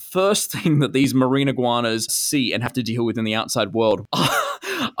basically the first thing that these marine iguanas see and have to deal with in the outside world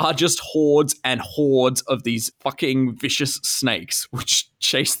are just hordes and hordes of these fucking vicious snakes which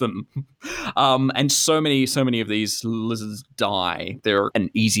chase them. And so many of these lizards die. They're an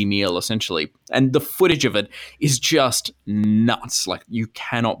easy meal, essentially. And the footage of it is just nuts. You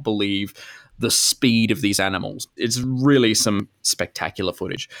cannot believe the speed of these animals. It's really some spectacular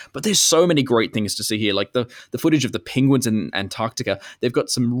footage. But there's so many great things to see here, like the footage of the penguins in Antarctica. They've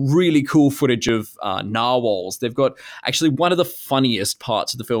got some really cool footage of narwhals. They've got actually one of the funniest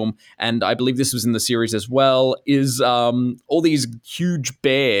parts of the film, and I believe this was in the series as well, is all these huge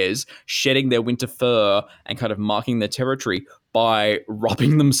bears shedding their winter fur and kind of marking their territory by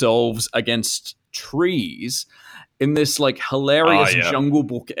rubbing themselves against trees. in this like hilarious yeah. Jungle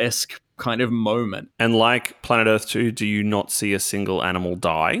Book-esque kind of moment. And like Planet Earth 2, do you not see a single animal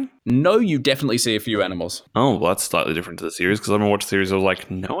die? No, you definitely see a few animals. Oh, well, that's slightly different to the series because I've watched the series. I was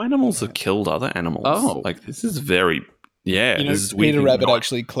like, no animals have killed other animals. Oh. Like, this is very... Yeah, You know, this is weird. Peter Rabbit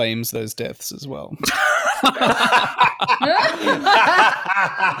actually claims those deaths as well.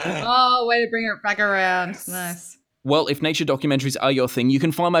 Oh, way to bring it back around. Nice. Well, if nature documentaries are your thing, you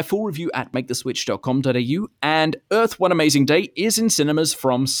can find my full review at maketheswitch.com.au, and Earth One Amazing Day is in cinemas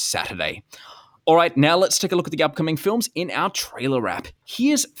from Saturday. All right, now let's take a look at the upcoming films in our trailer wrap.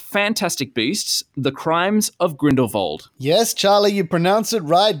 Here's Fantastic Beasts: The Crimes of Grindelwald. Yes, Charlie, you pronounce it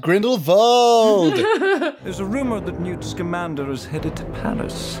right, Grindelwald. There's a rumor that Newt Scamander is headed to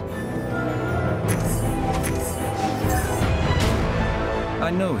Paris. I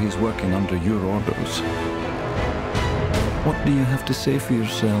know he's working under your orders. What do you have to say for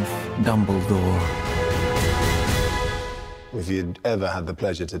yourself, Dumbledore? If you'd ever had the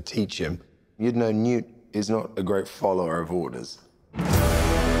pleasure to teach him, you'd know Newt is not a great follower of orders.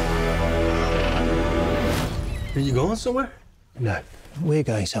 Are you going somewhere? No, we're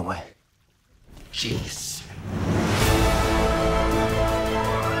going somewhere. Jeez.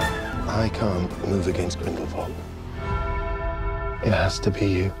 I can't move against Grindelwald. It has to be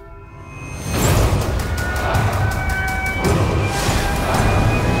you.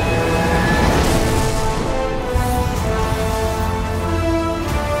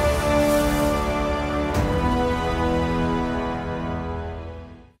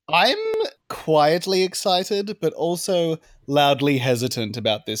 I'm quietly excited, but also loudly hesitant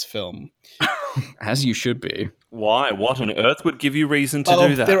about this film. As you should be. Why? What on earth would give you reason to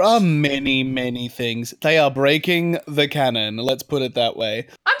do that? There are many, many things. They are breaking the canon, let's put it that way.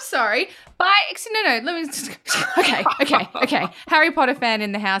 I'm sorry, but no, let me just... Okay. Harry Potter fan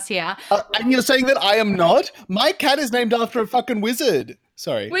in the house here. And you're saying that I am not? My cat is named after a fucking wizard.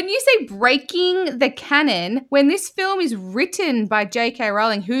 Sorry. When you say breaking the canon, when this film is written by J.K.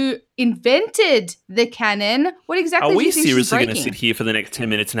 Rowling, who invented the canon, what exactly Are do we you think she's seriously going breaking? to sit here for the next 10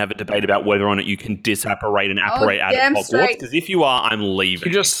 minutes and have a debate about whether or not you can disapparate and apparate out damn of Hogwarts? straight. Because if you are, I'm leaving.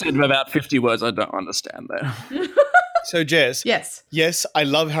 You just said about 50 words. I don't understand that. So, Jess. Yes, I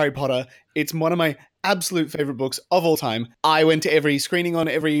love Harry Potter. It's one of my absolute favorite books of all time. I went to every screening on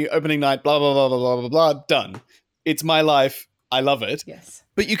every opening night, blah, blah, blah, blah, blah, blah, blah, done. It's my life. I love it. Yes.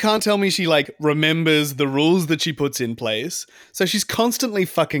 But you can't tell me she, remembers the rules that she puts in place. So she's constantly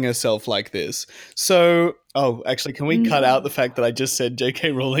fucking herself like this. So, actually, can we cut out the fact that I just said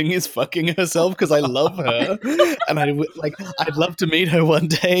J.K. Rowling is fucking herself? Because I love her. And I'd love to meet her one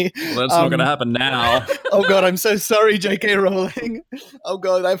day. Well, that's not going to happen now. Oh, God, I'm so sorry, J.K. Rowling. Oh,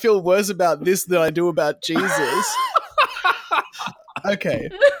 God, I feel worse about this than I do about Jesus. Okay.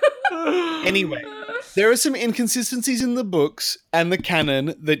 Anyway, there are some inconsistencies in the books and the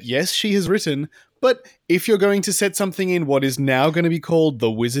canon that, yes, she has written, but if you're going to set something in what is now going to be called the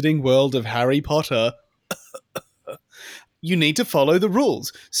Wizarding World of Harry Potter, you need to follow the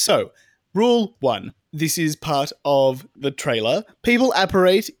rules. So, rule 1. This is part of the trailer. People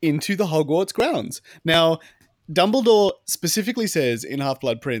apparate into the Hogwarts grounds. Now, Dumbledore specifically says in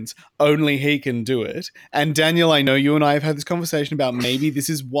Half-Blood Prince, only he can do it. And Daniel, I know you and I have had this conversation about maybe this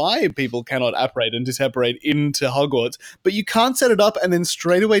is why people cannot apparate and disapparate into Hogwarts, but you can't set it up and then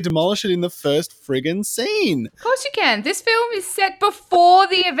straight away demolish it in the first friggin' scene. Of course you can. This film is set before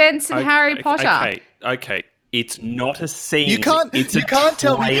the events in Harry Potter. Okay. It's not a scene. You can't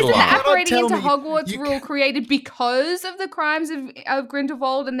tell me. Isn't the apparating into Hogwarts rule created because of the crimes of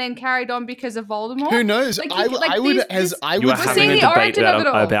Grindelwald and then carried on because of Voldemort? Who knows? You are having a debate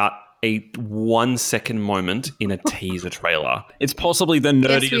about a 1 second moment in a teaser trailer. It's possibly the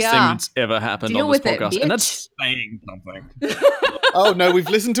nerdiest thing that's ever happened on this podcast. Bitch. And that's saying something. Oh, no, we've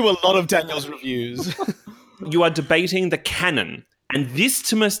listened to a lot of Daniel's reviews. You are debating the canon. And this,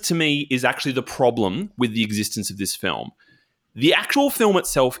 to me, is actually the problem with the existence of this film. The actual film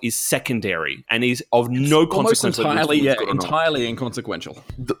itself is secondary and is of no consequence. Entirely inconsequential.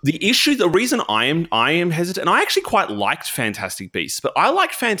 The issue, the reason I am hesitant, and I actually quite liked Fantastic Beasts, but I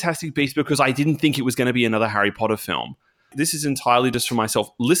liked Fantastic Beasts because I didn't think it was going to be another Harry Potter film. This is entirely just for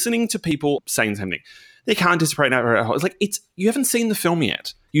myself. Listening to people saying something, they can't disapparate. It's you haven't seen the film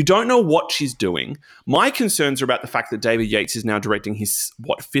yet. You don't know what she's doing. My concerns are about the fact that David Yates is now directing his,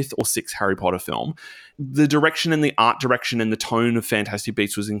 5th or 6th Harry Potter film. The direction and the art direction and the tone of Fantastic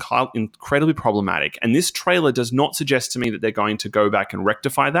Beasts was incredibly problematic. And this trailer does not suggest to me that they're going to go back and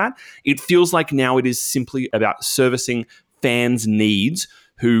rectify that. It feels like now it is simply about servicing fans' needs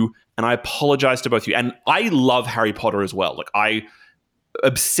and I apologize to both of you. And I love Harry Potter as well.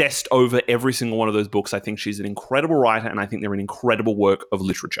 obsessed over every single one of those books. I think she's an incredible writer, and I think they're an incredible work of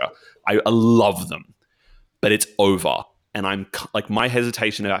literature. I love them, but it's over. And I'm like, my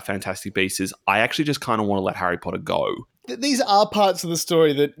hesitation about Fantastic Beasts is I actually just kind of want to let Harry Potter go. These are parts of the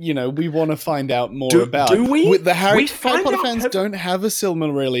story that, we want to find out more about. Do we? With the Harry find Potter out fans don't have a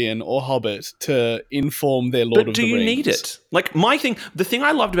Silmarillion or Hobbit to inform their Lord of the Rings. But do you need it? Like, the thing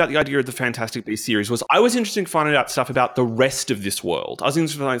I loved about the idea of the Fantastic Beasts series was I was interested in finding out stuff about the rest of this world. I was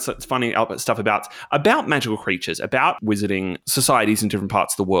interested in finding out stuff about magical creatures, about wizarding societies in different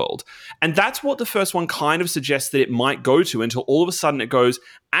parts of the world. And that's what the first one kind of suggests that it might go to, until all of a sudden it goes,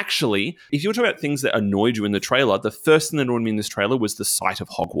 actually, if you were talking about things that annoyed you in the trailer, the first thing that annoyed me in this trailer was the sight of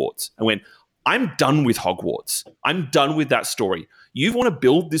Hogwarts. I went, I'm done with Hogwarts. I'm done with that story. You want to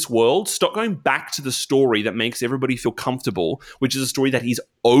build this world? Stop going back to the story that makes everybody feel comfortable, which is a story that is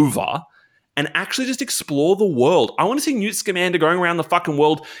over, and actually just explore the world. I want to see Newt Scamander going around the fucking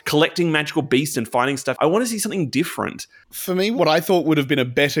world collecting magical beasts and finding stuff. I want to see something different. For me, what I thought would have been a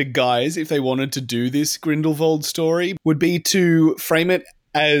better guise if they wanted to do this Grindelwald story would be to frame it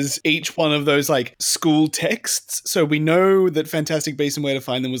as each one of those school texts. So we know that Fantastic Beasts and Where to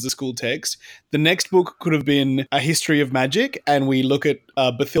Find Them was a school text. The next book could have been A History of Magic, and we look at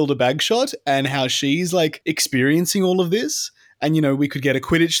Bathilda Bagshot and how she's experiencing all of this. And, we could get a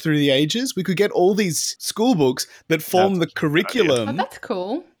Quidditch Through the Ages. We could get all these school books that form the curriculum. Oh, that's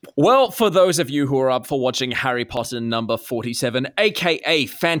cool. Well, for those of you who are up for watching Harry Potter number 47, aka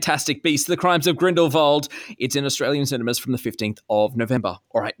Fantastic Beasts, The Crimes of Grindelwald, it's in Australian cinemas from the 15th of November.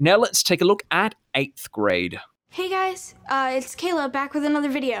 All right, now let's take a look at 8th grade. Hey guys, it's Kayla back with another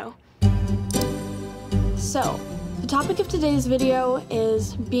video. So, the topic of today's video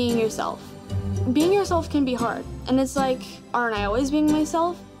is being yourself. Being yourself can be hard, and it's like, aren't I always being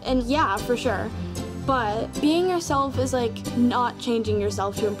myself? And yeah, for sure. But being yourself is not changing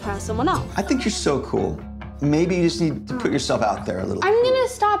yourself to impress someone else. I think you're so cool. Maybe you just need to put yourself out there a little. I'm gonna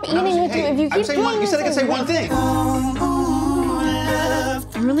stop eating with you if you keep doing You said I could say one thing.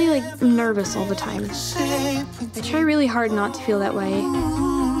 I'm really nervous all the time. I try really hard not to feel that way.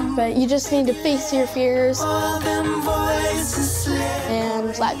 But you just need to face your fears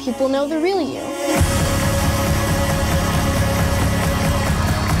and let people know the real you.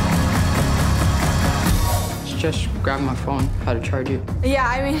 Just grab my phone. How to charge it? Yeah,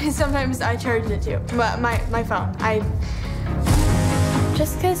 I mean, sometimes I charge it too. But my phone,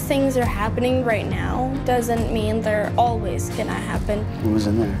 Just because things are happening right now doesn't mean they're always gonna happen. What was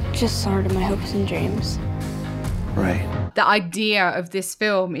in there? Just sort of my hopes and dreams. Right. The idea of this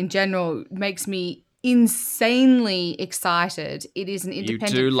film in general makes me insanely excited. It is an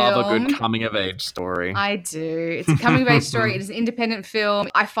independent film. You do love a good coming-of-age story. I do. It's a coming-of-age story. It is an independent film.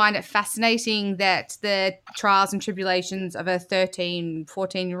 I find it fascinating that the trials and tribulations of a 13,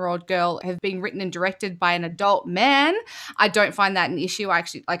 14-year-old girl have been written and directed by an adult man. I don't find that an issue. I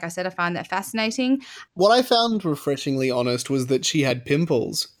actually, like I said, I find that fascinating. What I found refreshingly honest was that she had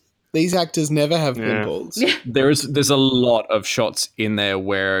pimples. These actors never have pimples. Yeah. There's a lot of shots in there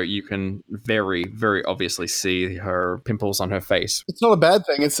where you can very, very obviously see her pimples on her face. It's not a bad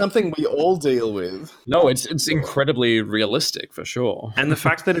thing. It's something we all deal with. No, it's incredibly realistic for sure. And the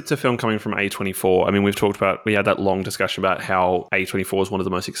fact that it's a film coming from A24, I mean, we had that long discussion about how A24 is one of the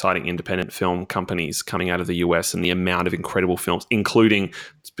most exciting independent film companies coming out of the US, and the amount of incredible films, including,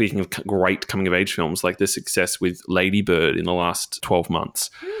 speaking of great coming-of-age films, like the success with Lady Bird in the last 12 months.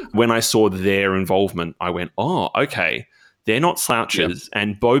 When I saw their involvement, I went, oh, okay, they're not slouches. Yep.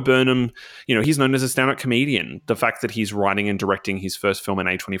 And Bo Burnham, he's known as a stand-up comedian. The fact that he's writing and directing his first film and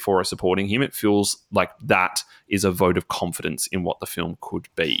A24 are supporting him, it feels like that is a vote of confidence in what the film could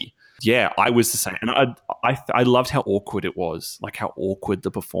be. Yeah, I was the same. And I loved how awkward it was, like how awkward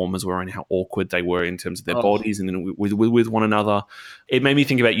the performers were and how awkward they were in terms of their bodies and then with one another. It made me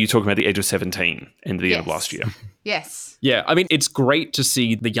think about you talking about The Age of 17 and the end of last year. Yes. Yeah, I mean, it's great to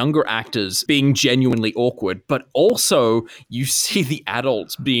see the younger actors being genuinely awkward, but also you see the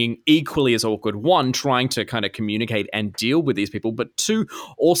adults being equally as awkward. One, trying to kind of communicate and deal with these people, but two,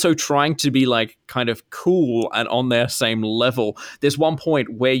 also trying to be kind of cool and on their same level. There's one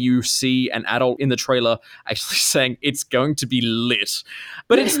point where you see an adult in the trailer actually saying it's going to be lit,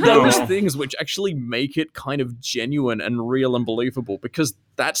 but it's those things which actually make it kind of genuine and real and believable, because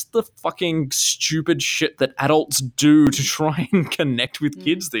that's the fucking stupid shit that adults do to try and connect with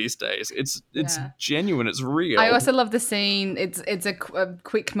kids these days. It's genuine. It's real. I also love the scene. It's a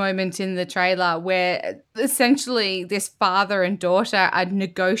quick moment in the trailer where essentially this father and daughter are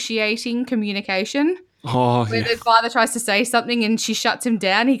negotiating communication. Oh, Where yeah. the father tries to say something and she shuts him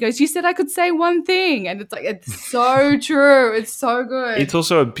down. He goes, "You said I could say one thing." And it's like, it's so true. It's so good. It's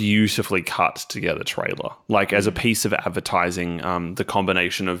also a beautifully cut together trailer. Like as a piece of advertising, the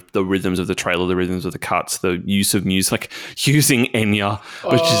combination of the rhythms of the trailer, the rhythms of the cuts, the use of music, like using Enya,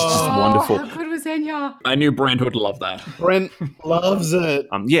 which is just wonderful. How good was Enya? I knew Brent would love that. Brent loves it.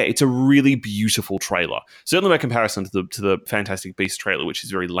 Yeah, it's a really beautiful trailer. Certainly by comparison to the Fantastic Beasts trailer, which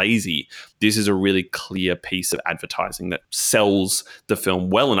is very lazy, this is a really clear piece of advertising that sells the film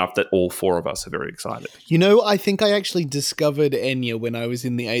well enough that all four of us are very excited. You know, I think I actually discovered Enya when I was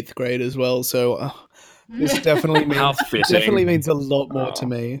in the 8th grade as well, so this definitely means a lot more to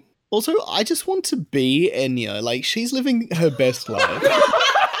me. Also, I just want to be Enya. Like, she's living her best life.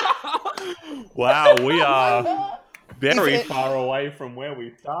 Wow, we are very far away from where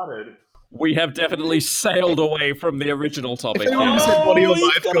we started. We have definitely sailed away from the original topic. What are your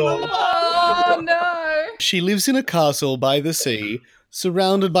life goals? Oh, no. She lives in a castle by the sea,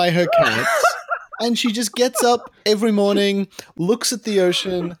 surrounded by her cats, and she just gets up every morning, looks at the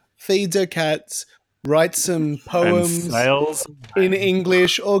ocean, feeds her cats, writes some poems in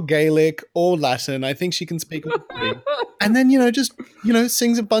English or Gaelic or Latin. I think she can speak all three. And then, just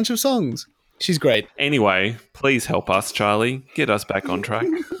sings a bunch of songs. She's great. Anyway, please help us, Charlie. Get us back on track.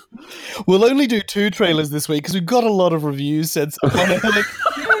 We'll only do 2 trailers this week because we've got a lot of reviews said on it.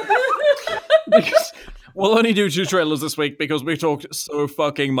 We'll only do 2 trailers this week because we talked so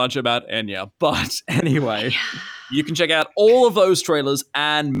fucking much about Enya. But anyway, you can check out all of those trailers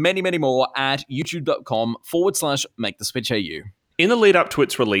and many, many more at youtube.com/MakeTheSwitchAU. In the lead up to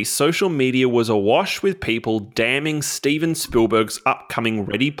its release, social media was awash with people damning Steven Spielberg's upcoming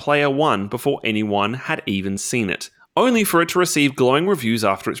Ready Player One before anyone had even seen it, only for it to receive glowing reviews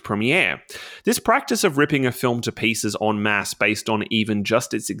after its premiere. This practice of ripping a film to pieces en masse based on even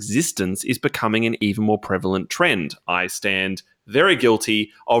just its existence is becoming an even more prevalent trend. I stand very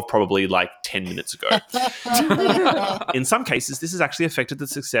guilty of probably like 10 minutes ago. In some cases, this has actually affected the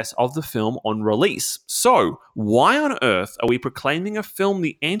success of the film on release. So, why on earth are we proclaiming a film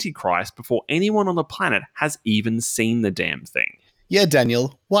the Antichrist before anyone on the planet has even seen the damn thing? Yeah,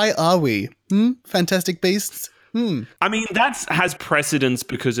 Daniel, why are we? Fantastic Beasts? I mean, that has precedence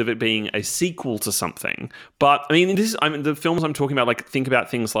because of it being a sequel to something. But I mean, the films I'm talking about, like, think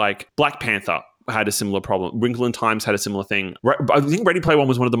about things like Black Panther had a similar problem. Wrinkle in Times had a similar thing. I think Ready Player One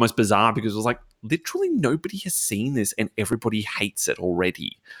was one of the most bizarre because it was like, literally nobody has seen this and everybody hates it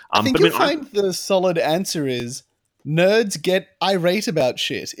already. I think you'll find the solid answer is nerds get irate about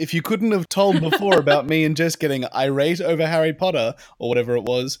shit. If you couldn't have told before about me and Jess getting irate over Harry Potter or whatever it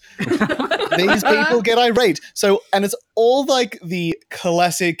was, these people get irate. So, and it's all like the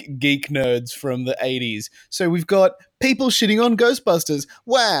classic geek nerds from the 80s. So we've got people shitting on Ghostbusters.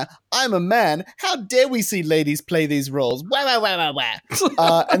 Wow, I'm a man. How dare we see ladies play these roles? Wah, wah, wah, wah,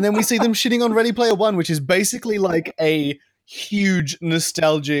 wah. And then we see them shitting on Ready Player One, which is basically like a huge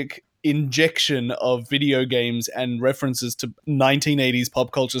nostalgic injection of video games and references to 1980s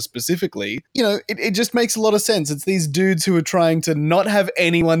pop culture specifically. It just makes a lot of sense. It's these dudes who are trying to not have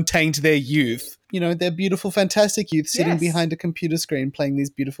anyone taint their youth. They're beautiful, fantastic youth sitting behind a computer screen playing these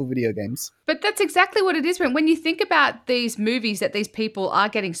beautiful video games. But that's exactly what it is. When you think about these movies that these people are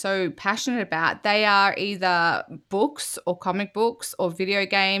getting so passionate about, they are either books or comic books or video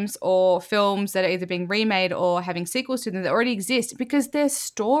games or films that are either being remade or having sequels to them that already exist because they're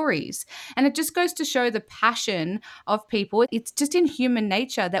stories. And it just goes to show the passion of people. It's just in human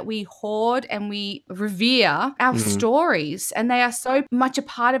nature that we hoard and we revere our stories, and they are so much a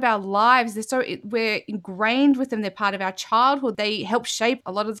part of our lives. We're ingrained with them. They're part of our childhood. They help shape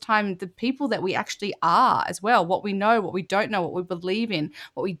a lot of the time the people that we actually are as well. What we know, what we don't know, what we believe in,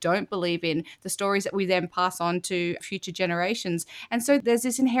 what we don't believe in, the stories that we then pass on to future generations. And so there's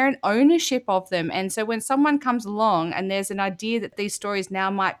this inherent ownership of them. And so when someone comes along and there's an idea that these stories now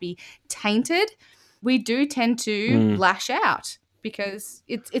might be tainted, we do tend to lash out because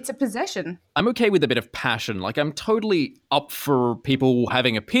it's a possession. I'm okay with a bit of passion. Like, I'm totally up for people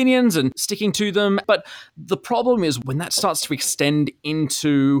having opinions and sticking to them. But the problem is when that starts to extend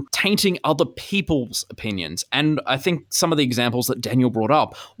into tainting other people's opinions. And I think some of the examples that Daniel brought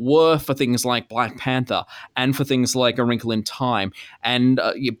up were for things like Black Panther and for things like A Wrinkle in Time. And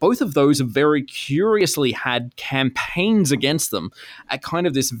both of those have very curiously had campaigns against them at kind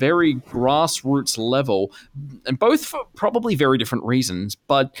of this very grassroots level. And both for probably very different reasons.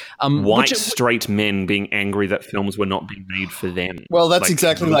 But straight men being angry that films were not being made for them. Well, that's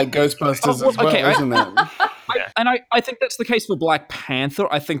exactly like Ghostbusters as well, isn't it? And I think that's the case for Black Panther.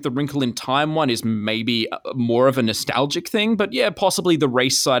 I think the Wrinkle in Time one is maybe more of a nostalgic thing, but yeah, possibly the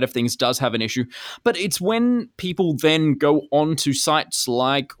race side of things does have an issue. But it's when people then go onto sites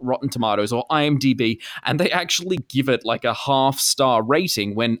like Rotten Tomatoes or IMDb and they actually give it like a half-star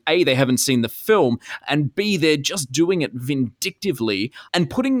rating when A, they haven't seen the film, and B, they're just doing it vindictively and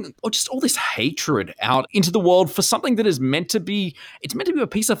putting just all this hatred out into the world for something that is meant to be a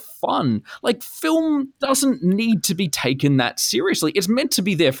piece of fun. Like, film doesn't need to be taken that seriously. It's meant to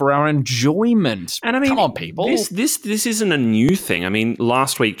be there for our enjoyment. And I mean, come on, people. This isn't a new thing. I mean,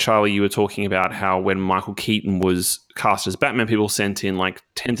 last week, Charlie, you were talking about how when Michael Keaton was cast as Batman, people sent in like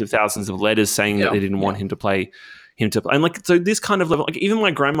tens of thousands of letters saying that they didn't want him to play. And like, so this kind of level, like even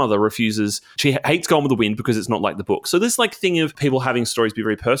my grandmother refuses, she hates Gone with the Wind because it's not like the book. So this like thing of people having stories be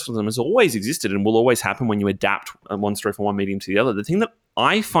very personal to them has always existed and will always happen when you adapt one story from one medium to the other. The thing that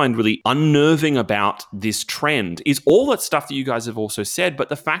I find really unnerving about this trend is all that stuff that you guys have also said, but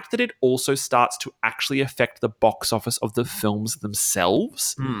the fact that it also starts to actually affect the box office of the films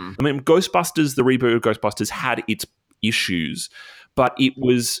themselves. I mean, Ghostbusters, the reboot of Ghostbusters had its issues, but it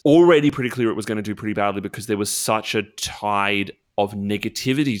was already pretty clear it was going to do pretty badly because there was such a tide of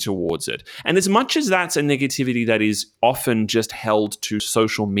negativity towards it. And as much as that's a negativity that is often just held to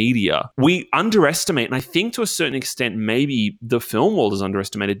social media, we underestimate, and I think to a certain extent, maybe the film world has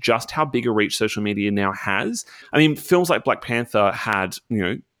underestimated just how big a reach social media now has. I mean, films like Black Panther had,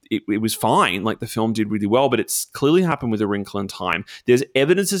 it was fine. Like, the film did really well, but it's clearly happened with A Wrinkle in Time. There's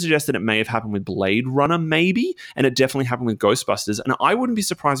evidence to suggest that it may have happened with Blade Runner, maybe, and it definitely happened with Ghostbusters. And I wouldn't be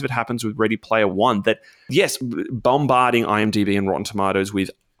surprised if it happens with Ready Player One, that, yes, bombarding IMDb and Rotten Tomatoes with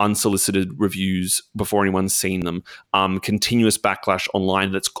unsolicited reviews before anyone's seen them, continuous backlash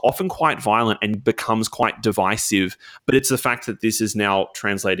online that's often quite violent and becomes quite divisive. But it's the fact that this is now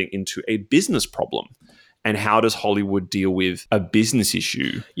translating into a business problem. And how does Hollywood deal with a business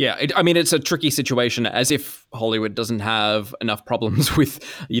issue? Yeah, it's a tricky situation, as if Hollywood doesn't have enough problems with,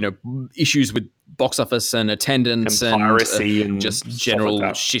 issues with box office and attendance and piracy and just general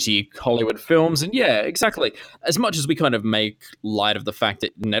like shitty Hollywood films. And yeah, exactly. As much as we kind of make light of the fact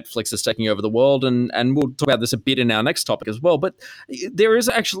that Netflix is taking over the world, and we'll talk about this a bit in our next topic as well, but there is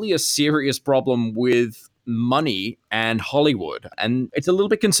actually a serious problem with money and Hollywood. And it's a little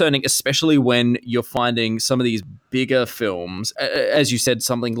bit concerning, especially when you're finding some of these bigger films, as you said,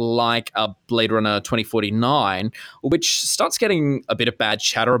 something like Blade Runner 2049, which starts getting a bit of bad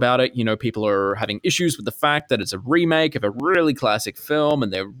chatter about it. People are having issues with the fact that it's a remake of a really classic film,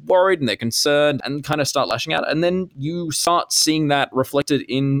 and they're worried and they're concerned and kind of start lashing out. And then you start seeing that reflected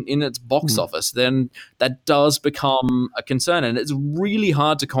in its box office. Then that does become a concern. And it's really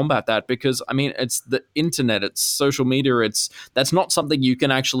hard to combat that because, it's the internet, it's social media, that's not something you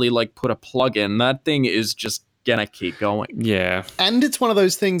can actually like put a plug in. That thing is just gonna keep going. Yeah. And it's one of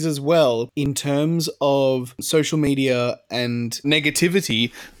those things as well, in terms of social media and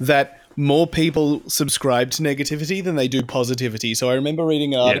negativity, that more people subscribe to negativity than they do positivity. So I remember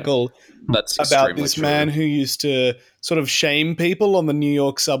reading an article about this man who used to sort of shame people on the New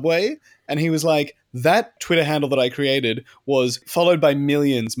York subway. And he was like, that Twitter handle that I created was followed by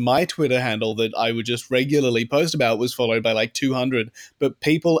millions. My Twitter handle that I would just regularly post about was followed by like 200. But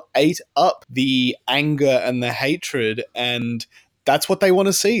people ate up the anger and the hatred, and that's what they want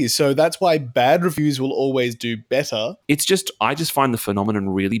to see. So that's why bad reviews will always do better. I just find the phenomenon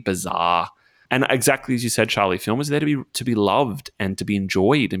really bizarre. And exactly as you said, Charlie, film is there to be loved and to be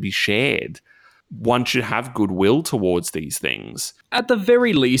enjoyed and be shared. One should have goodwill towards these things. At the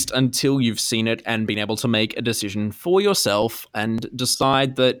very least, until you've seen it and been able to make a decision for yourself and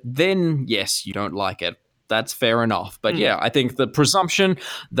decide that then, yes, you don't like it. That's fair enough. But yeah, I think the presumption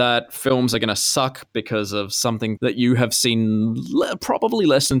that films are going to suck because of something that you have seen probably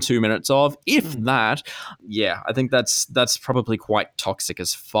less than 2 minutes of, if that, yeah, I think that's probably quite toxic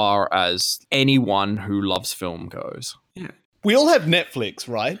as far as anyone who loves film goes. Yeah. We all have Netflix,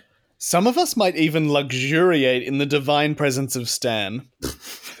 right? Some of us might even luxuriate in the divine presence of Stan.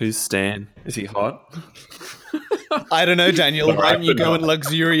 Who's Stan? Is he hot? I don't know, Daniel. Why don't you go and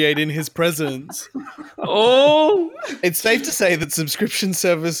luxuriate in his presence? Oh! It's safe to say that subscription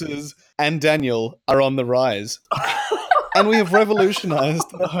services and Daniel are on the rise. And we have revolutionized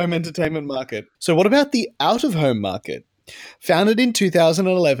the home entertainment market. So what about the out-of-home market? Founded in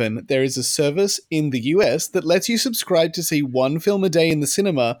 2011, there is a service in the US that lets you subscribe to see one film a day in the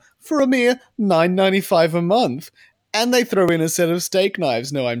cinema for a mere $9.95 a month. And they throw in a set of steak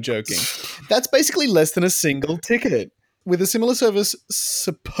knives. No, I'm joking. That's basically less than a single ticket. With a similar service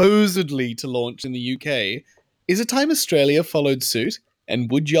supposedly to launch in the UK, is it time Australia followed suit? And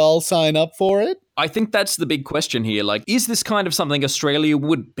would y'all sign up for it? I think that's the big question here. Like, is this kind of something Australia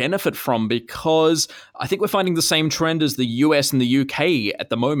would benefit from? Because I think we're finding the same trend as the US and the UK at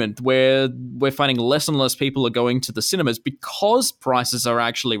the moment, where we're finding less and less people are going to the cinemas because prices are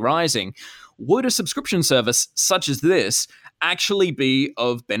actually rising. Would a subscription service such as this actually be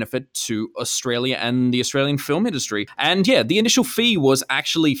of benefit to Australia and the Australian film industry? And yeah, the initial fee was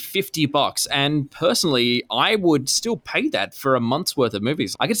actually $50. And personally, I would still pay that for a month's worth of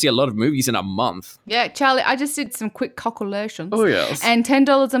movies. I could see a lot of movies in a month. Yeah, Charlie, I just did some quick calculations. Oh, yes. And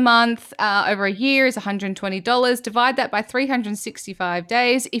 $10 a month over a year is $120. Divide that by 365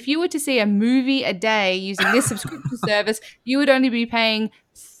 days. If you were to see a movie a day using this subscription service, you would only be paying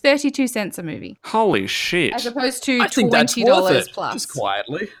 32 cents a movie. Holy shit. As opposed to I think that's $20 worth it, plus. just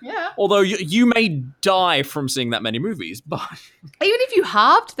quietly. Yeah. Although you may die from seeing that many movies, but... Even if you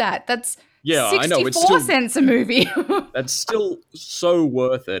halved that, that's Yeah, 64 I know. It's still, cents a movie. That's still so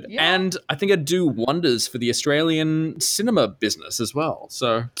worth it. Yeah. And I think it'd do wonders for the Australian cinema business as well.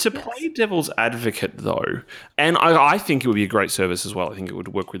 So to play devil's advocate, though, and I think it would be a great service as well. I think it would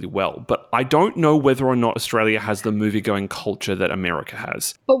work really well. But I don't know whether or not Australia has the movie-going culture that America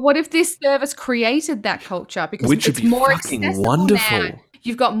has. But what if this service created that culture? Because Which would it's be more fucking accessible wonderful. now.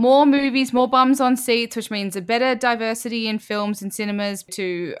 You've got more movies, more bums on seats, which means a better diversity in films and cinemas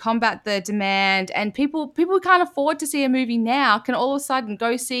to combat the demand. And people who can't afford to see a movie now can all of a sudden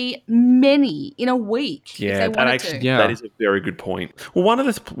go see many in a week if they wanted to. That is a very good point. Well, one of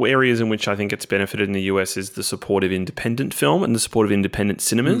the areas in which I think it's benefited in the US is the support of independent film and the support of independent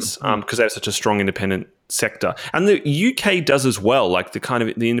cinemas, because they have such a strong independent sector. And the UK does as well. Like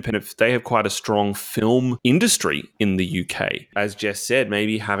the independent, they have quite a strong film industry in the UK. As Jess said,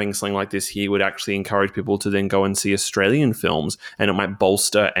 maybe having something like this here would actually encourage people to then go and see Australian films, and it might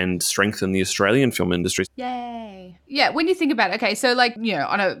bolster and strengthen the Australian film industry. Yay. Yeah, when you think about it, okay, so like, you know,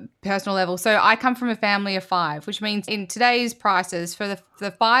 on a personal level, so I come from a family of 5, which means in today's prices for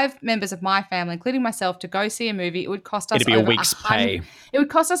the 5 members of my family, including myself, to go see a movie, it would cost us it'd be a week's pay. It would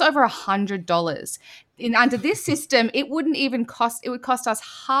cost us over $100. Under this system, it would cost us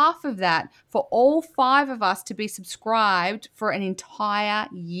half of that for all 5 of us to be subscribed for an entire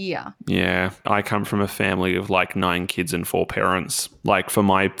year. Yeah, I come from a family of like 9 kids and 4 parents. Like for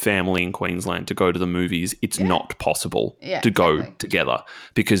my family in Queensland to go to the movies, it's not possible to go together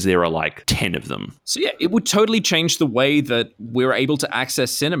because there are like 10 of them. So yeah, it would totally change the way that we're able to access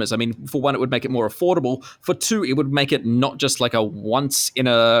cinemas. I mean, for one, it would make it more affordable. For 2, it would make it not just like a once in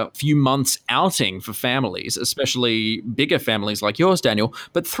a few months outing for families, especially bigger families like yours, Daniel.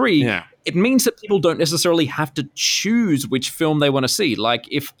 But 3, it means that people don't necessarily have to choose which film they want to see. Like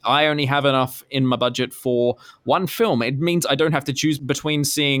if I only have enough in my budget for one film, it means I don't have to choose between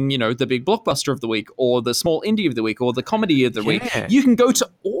seeing, you know, the big blockbuster of the week or the small indie of the week or the comedy of the week. You can go to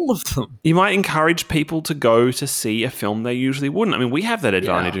all of them. You might encourage people to go to see a film they usually wouldn't. I mean, we have that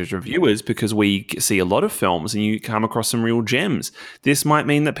advantage as reviewers because we see a lot of films and you come across some real gems. This might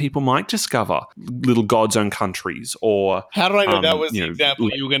mean that people might discover little God's own countries or... How did I know that was the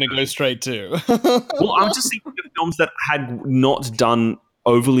example you were going to go straight to? Well, I'm just thinking of films that had not done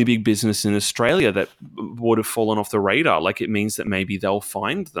overly big business in Australia that would have fallen off the radar. Like it means that maybe they'll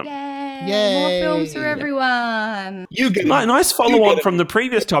find them. Yay. More films for everyone. You get nice follow on from the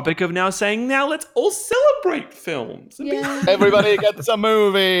previous topic of now saying, now let's all celebrate films. Everybody gets a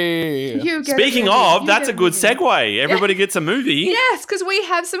movie. Speaking of, that's a good segue. Everybody gets a movie. Yes, because we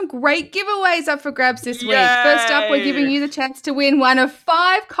have some great giveaways up for grabs this week. First up, we're giving you the chance to win one of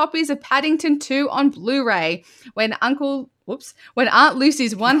 5 copies of Paddington 2 on Blu-ray. When Aunt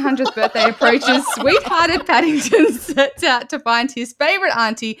Lucy's 100th birthday approaches, sweethearted Paddington sets out to find his favourite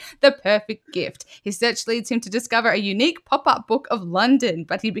auntie the perfect gift. His search leads him to discover a unique pop-up book of London,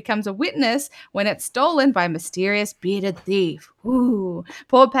 but he becomes a witness when it's stolen by a mysterious bearded thief. Ooh.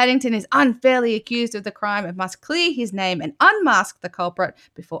 Poor Paddington is unfairly accused of the crime and must clear his name and unmask the culprit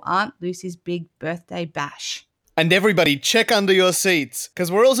before Aunt Lucy's big birthday bash. And everybody, check under your seats, because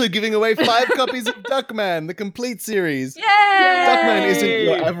we're also giving away 5 copies of Duckman, the complete series. Yay! Duckman isn't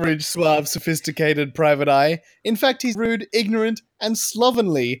your average, suave, sophisticated private eye. In fact, he's rude, ignorant, and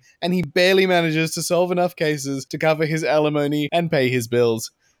slovenly, and he barely manages to solve enough cases to cover his alimony and pay his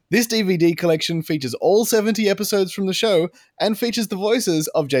bills. This DVD collection features all 70 episodes from the show and features the voices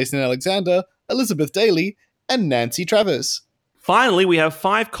of Jason Alexander, Elizabeth Daly, and Nancy Travis. Finally, we have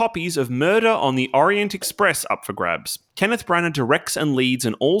 5 copies of Murder on the Orient Express up for grabs. Kenneth Branagh directs and leads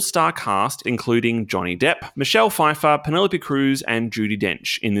an all-star cast including Johnny Depp, Michelle Pfeiffer, Penelope Cruz, and Judi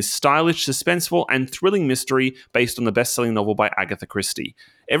Dench in this stylish, suspenseful, and thrilling mystery based on the best-selling novel by Agatha Christie.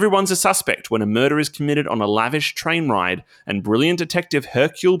 Everyone's a suspect when a murder is committed on a lavish train ride, and brilliant detective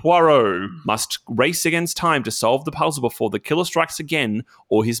Hercule Poirot must race against time to solve the puzzle before the killer strikes again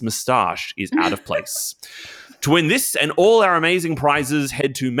or his moustache is out of place. To win this and all our amazing prizes,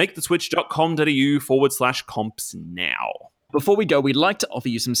 head to maketheswitch.com.au/comps now. Before we go, we'd like to offer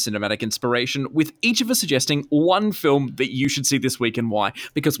you some cinematic inspiration, with each of us suggesting one film that you should see this week and why,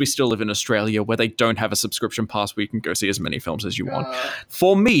 because we still live in Australia where they don't have a subscription pass where you can go see as many films as you want.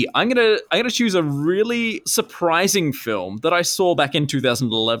 For me, I'm gonna choose a really surprising film that I saw back in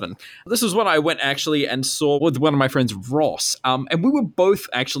 2011. This was one I went actually and saw with one of my friends, Ross, and we were both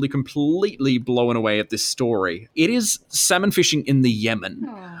actually completely blown away at this story. It is salmon fishing in the Yemen.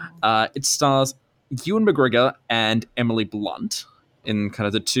 It stars Ewan McGregor and Emily Blunt in kind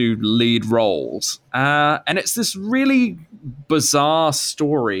of the 2 lead roles. And it's this really bizarre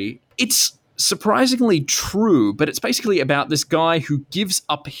story. It's surprisingly true, but it's basically about this guy who gives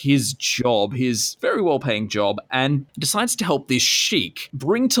up his job, his very well-paying job, and decides to help this sheik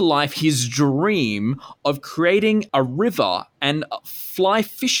bring to life his dream of creating a river and fly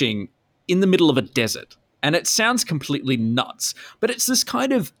fishing in the middle of a desert. And it sounds completely nuts, but it's this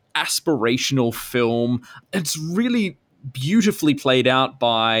kind of aspirational film. It's really beautifully played out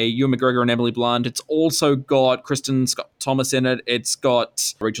by Ewan McGregor and Emily Blunt. It's also got Kristen Scott Thomas in it. It's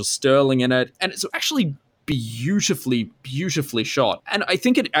got Rachel Sterling in it. And it's actually beautifully shot. And I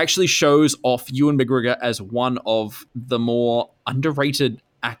think it actually shows off Ewan McGregor as one of the more underrated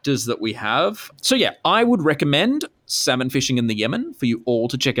actors that we have. So yeah, I would recommend Salmon Fishing in the Yemen for you all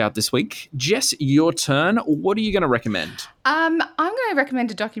to check out this week. Jess, your turn. What are you going to recommend? I'm going to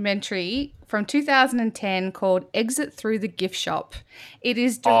recommend a documentary from 2010 called Exit Through the Gift Shop. It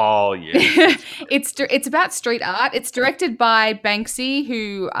is it's about street art. It's directed by Banksy,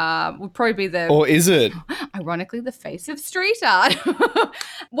 who would probably be the... Or is it? Ironically, the face of street art.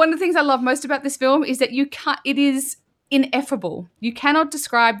 One of the things I love most about this film is that it is ineffable. You cannot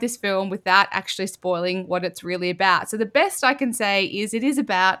describe this film without actually spoiling what it's really about. So the best I can say is it is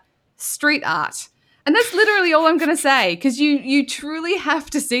about street art. And that's literally all I'm going to say, because you truly have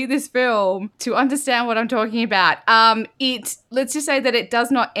to see this film to understand what I'm talking about. Let's just say that it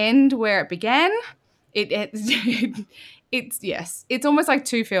does not end where it began. It's almost like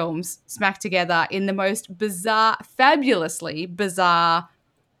 2 films smacked together in the most bizarre, fabulously bizarre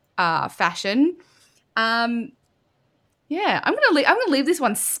fashion. Yeah, I'm gonna leave this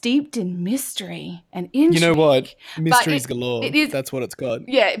one steeped in mystery and intrigue. You know what? Mysteries galore. That's what it's got.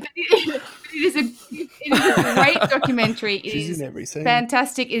 Yeah, but it is a great documentary. It She's is in every scene.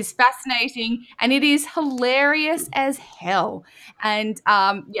 fantastic. It is fascinating, and it is hilarious as hell. And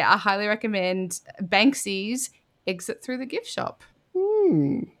I highly recommend Banksy's Exit Through the Gift Shop.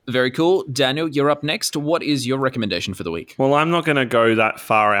 Very cool. Daniel, you're up next. What is your recommendation for the week? Well, I'm not going to go that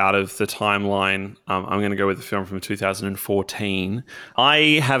far out of the timeline. I'm going to go with a film from 2014. I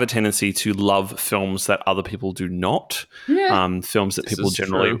have a tendency to love films that other people do not. Yeah. Films that people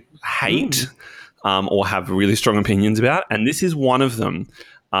generally hate or have really strong opinions about. And this is one of them.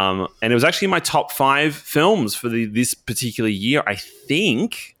 And it was actually my top 5 films for this particular year, I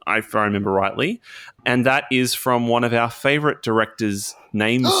think, if I remember rightly. And that is from one of our favorite directors'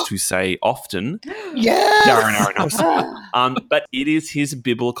 names to say often, Darren Aronofsky. But it is his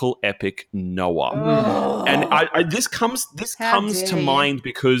biblical epic Noah. And this comes to mind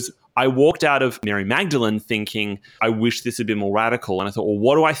because I walked out of Mary Magdalene thinking, I wish this had been more radical. And I thought, well,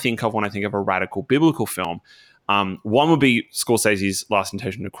 what do I think of when I think of a radical biblical film? One would be Scorsese's Last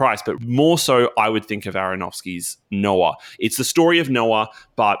Temptation of Christ, but more so I would think of Aronofsky's Noah. It's the story of Noah,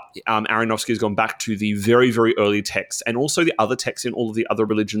 but Aronofsky has gone back to the very, very early texts and also the other texts in all of the other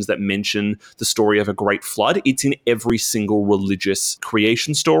religions that mention the story of a great flood. It's in every single religious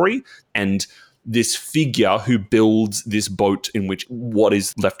creation story, and this figure who builds this boat in which what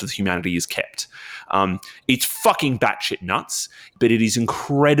is left of humanity is kept. It's fucking batshit nuts, but it is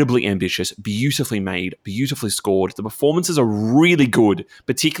incredibly ambitious, beautifully made, beautifully scored. The performances are really good,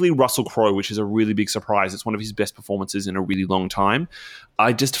 particularly Russell Crowe, which is a really big surprise. It's one of his best performances in a really long time.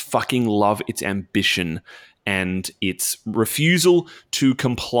 I just fucking love its ambition and its refusal to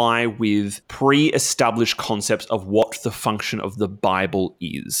comply with pre-established concepts of what the function of the Bible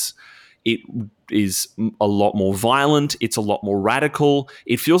is. It is a lot more violent. It's a lot more radical.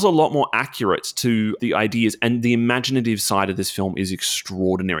 It feels a lot more accurate to the ideas, and the imaginative side of this film is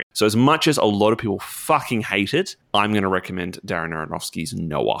extraordinary. So as much as a lot of people fucking hate it, I'm going to recommend Darren Aronofsky's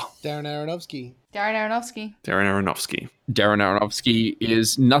Noah. Darren Aronofsky. Darren Aronofsky. Darren Aronofsky. Darren Aronofsky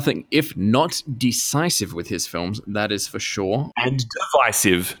is nothing if not decisive with his films, that is for sure. And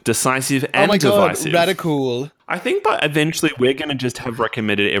divisive. Decisive and oh my divisive. God, radical. I think but eventually we're going to just have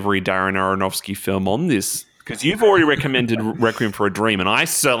recommended every Darren Aronofsky film on this, because you've already recommended Requiem for a Dream, and I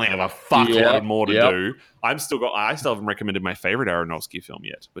certainly have a fuckload more to do. I still haven't recommended my favorite Aronofsky film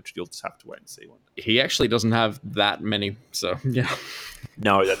yet, which you'll just have to wait and see one. He actually doesn't have that many, so yeah.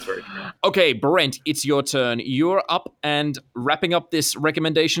 No, that's very true. Okay, Brent, it's your turn. You're up and wrapping up this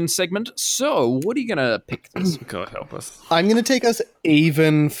recommendation segment. So, what are you going to pick this? God help us. I'm going to take us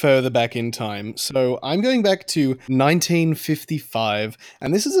even further back in time. So I'm going back to 1955,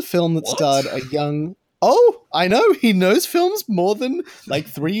 and this is a film that starred a young... Oh, I know, he knows films more than like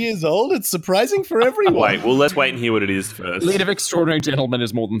 3 years old. It's surprising for everyone. Wait, well, let's wait and hear what it is first. Lead of Extraordinary Gentlemen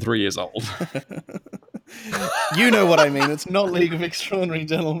is more than 3 years old. You know what I mean. It's not League of Extraordinary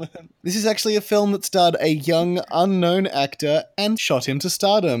Gentlemen. This is actually a film that starred a young, unknown actor and shot him to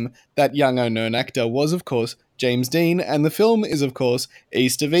stardom. That young, unknown actor was, of course, James Dean, and the film is, of course,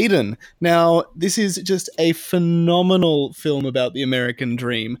 East of Eden. Now, this is just a phenomenal film about the American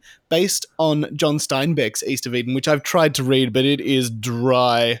dream, based on John Steinbeck's East of Eden, which I've tried to read, but it is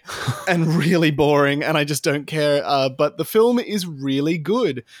dry and really boring, and I just don't care. But the film is really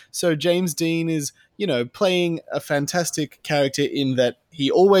good. So James Dean is, playing a fantastic character in that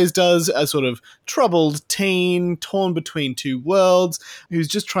he always does, a sort of troubled teen, torn between two worlds, who's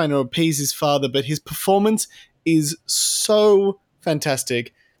just trying to appease his father, but his performance is so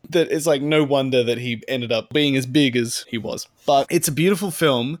fantastic that it's like no wonder that he ended up being as big as he was. But it's a beautiful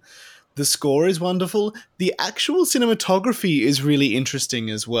film. The score is wonderful. The actual cinematography is really interesting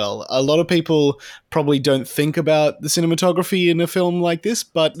as well. A lot of people probably don't think about the cinematography in a film like this,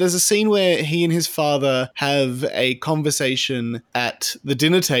 but there's a scene where he and his father have a conversation at the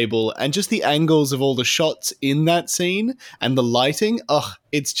dinner table, and just the angles of all the shots in that scene and the lighting,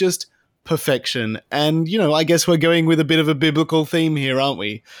 it's just perfection. And, I guess we're going with a bit of a biblical theme here, aren't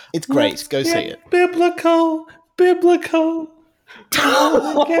we? It's great. Go see it. Biblical.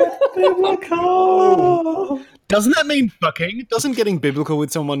 Doesn't that mean fucking? Doesn't getting biblical with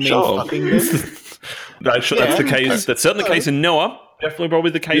someone mean fucking them? That's the case. That's certainly the case in Noah. Definitely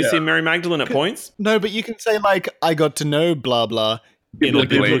probably the case in Mary Magdalene at points. No, but you can say I got to know blah blah in a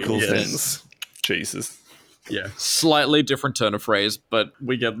biblical sense. Jesus. Yeah. Slightly different turn of phrase, but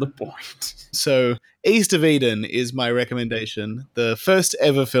we get the point. So, East of Eden is my recommendation. The first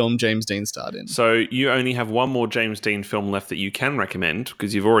ever film James Dean starred in. So, you only have one more James Dean film left that you can recommend,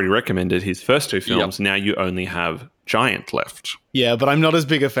 because you've already recommended his first two films. Yep. Now you only have Giant left. Yeah, but I'm not as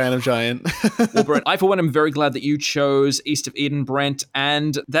big a fan of Giant. Well, Brent, I for one am very glad that you chose East of Eden, Brent,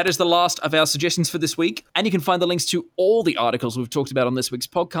 and that is the last of our suggestions for this week. And you can find the links to all the articles we've talked about on this week's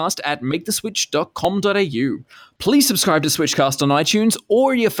podcast at maketheswitch.com.au. Please subscribe to Switchcast on iTunes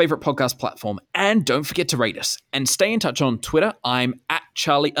or your favorite podcast platform, and don't forget to rate us. And stay in touch on Twitter. I'm at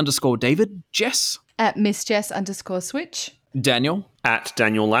Charlie_David. Jess? At Miss Jess_Switch. Daniel? At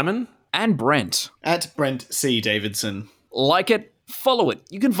Daniel Lamon. And Brent. At Brent C. Davidson. Like it, follow it.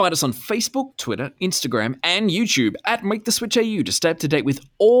 You can find us on Facebook, Twitter, Instagram, and YouTube at Make the Switch AU to stay up to date with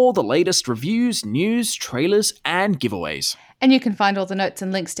all the latest reviews, news, trailers, and giveaways. And you can find all the notes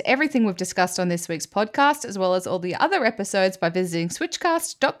and links to everything we've discussed on this week's podcast, as well as all the other episodes by visiting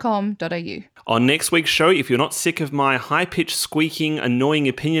switchcast.com.au. On next week's show, if you're not sick of my high-pitched, squeaking, annoying,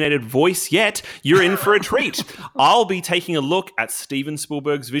 opinionated voice yet, you're in for a treat. I'll be taking a look at Steven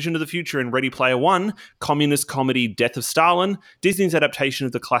Spielberg's vision of the future in Ready Player One, communist comedy Death of Stalin, Disney's adaptation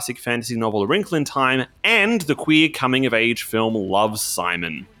of the classic fantasy novel A Wrinkle in Time, and the queer coming-of-age film Love,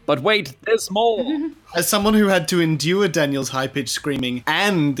 Simon. But wait, there's more. As someone who had to endure Daniel's high-pitched screaming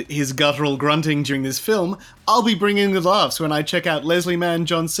and his guttural grunting during this film, I'll be bringing the laughs when I check out Leslie Mann,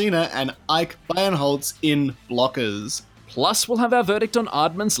 John Cena, and Ike Barinholtz in Blockers. Plus, we'll have our verdict on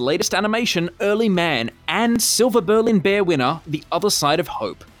Aardman's latest animation, Early Man, and Silver Berlin Bear winner, The Other Side of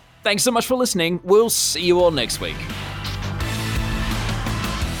Hope. Thanks so much for listening. We'll see you all next week.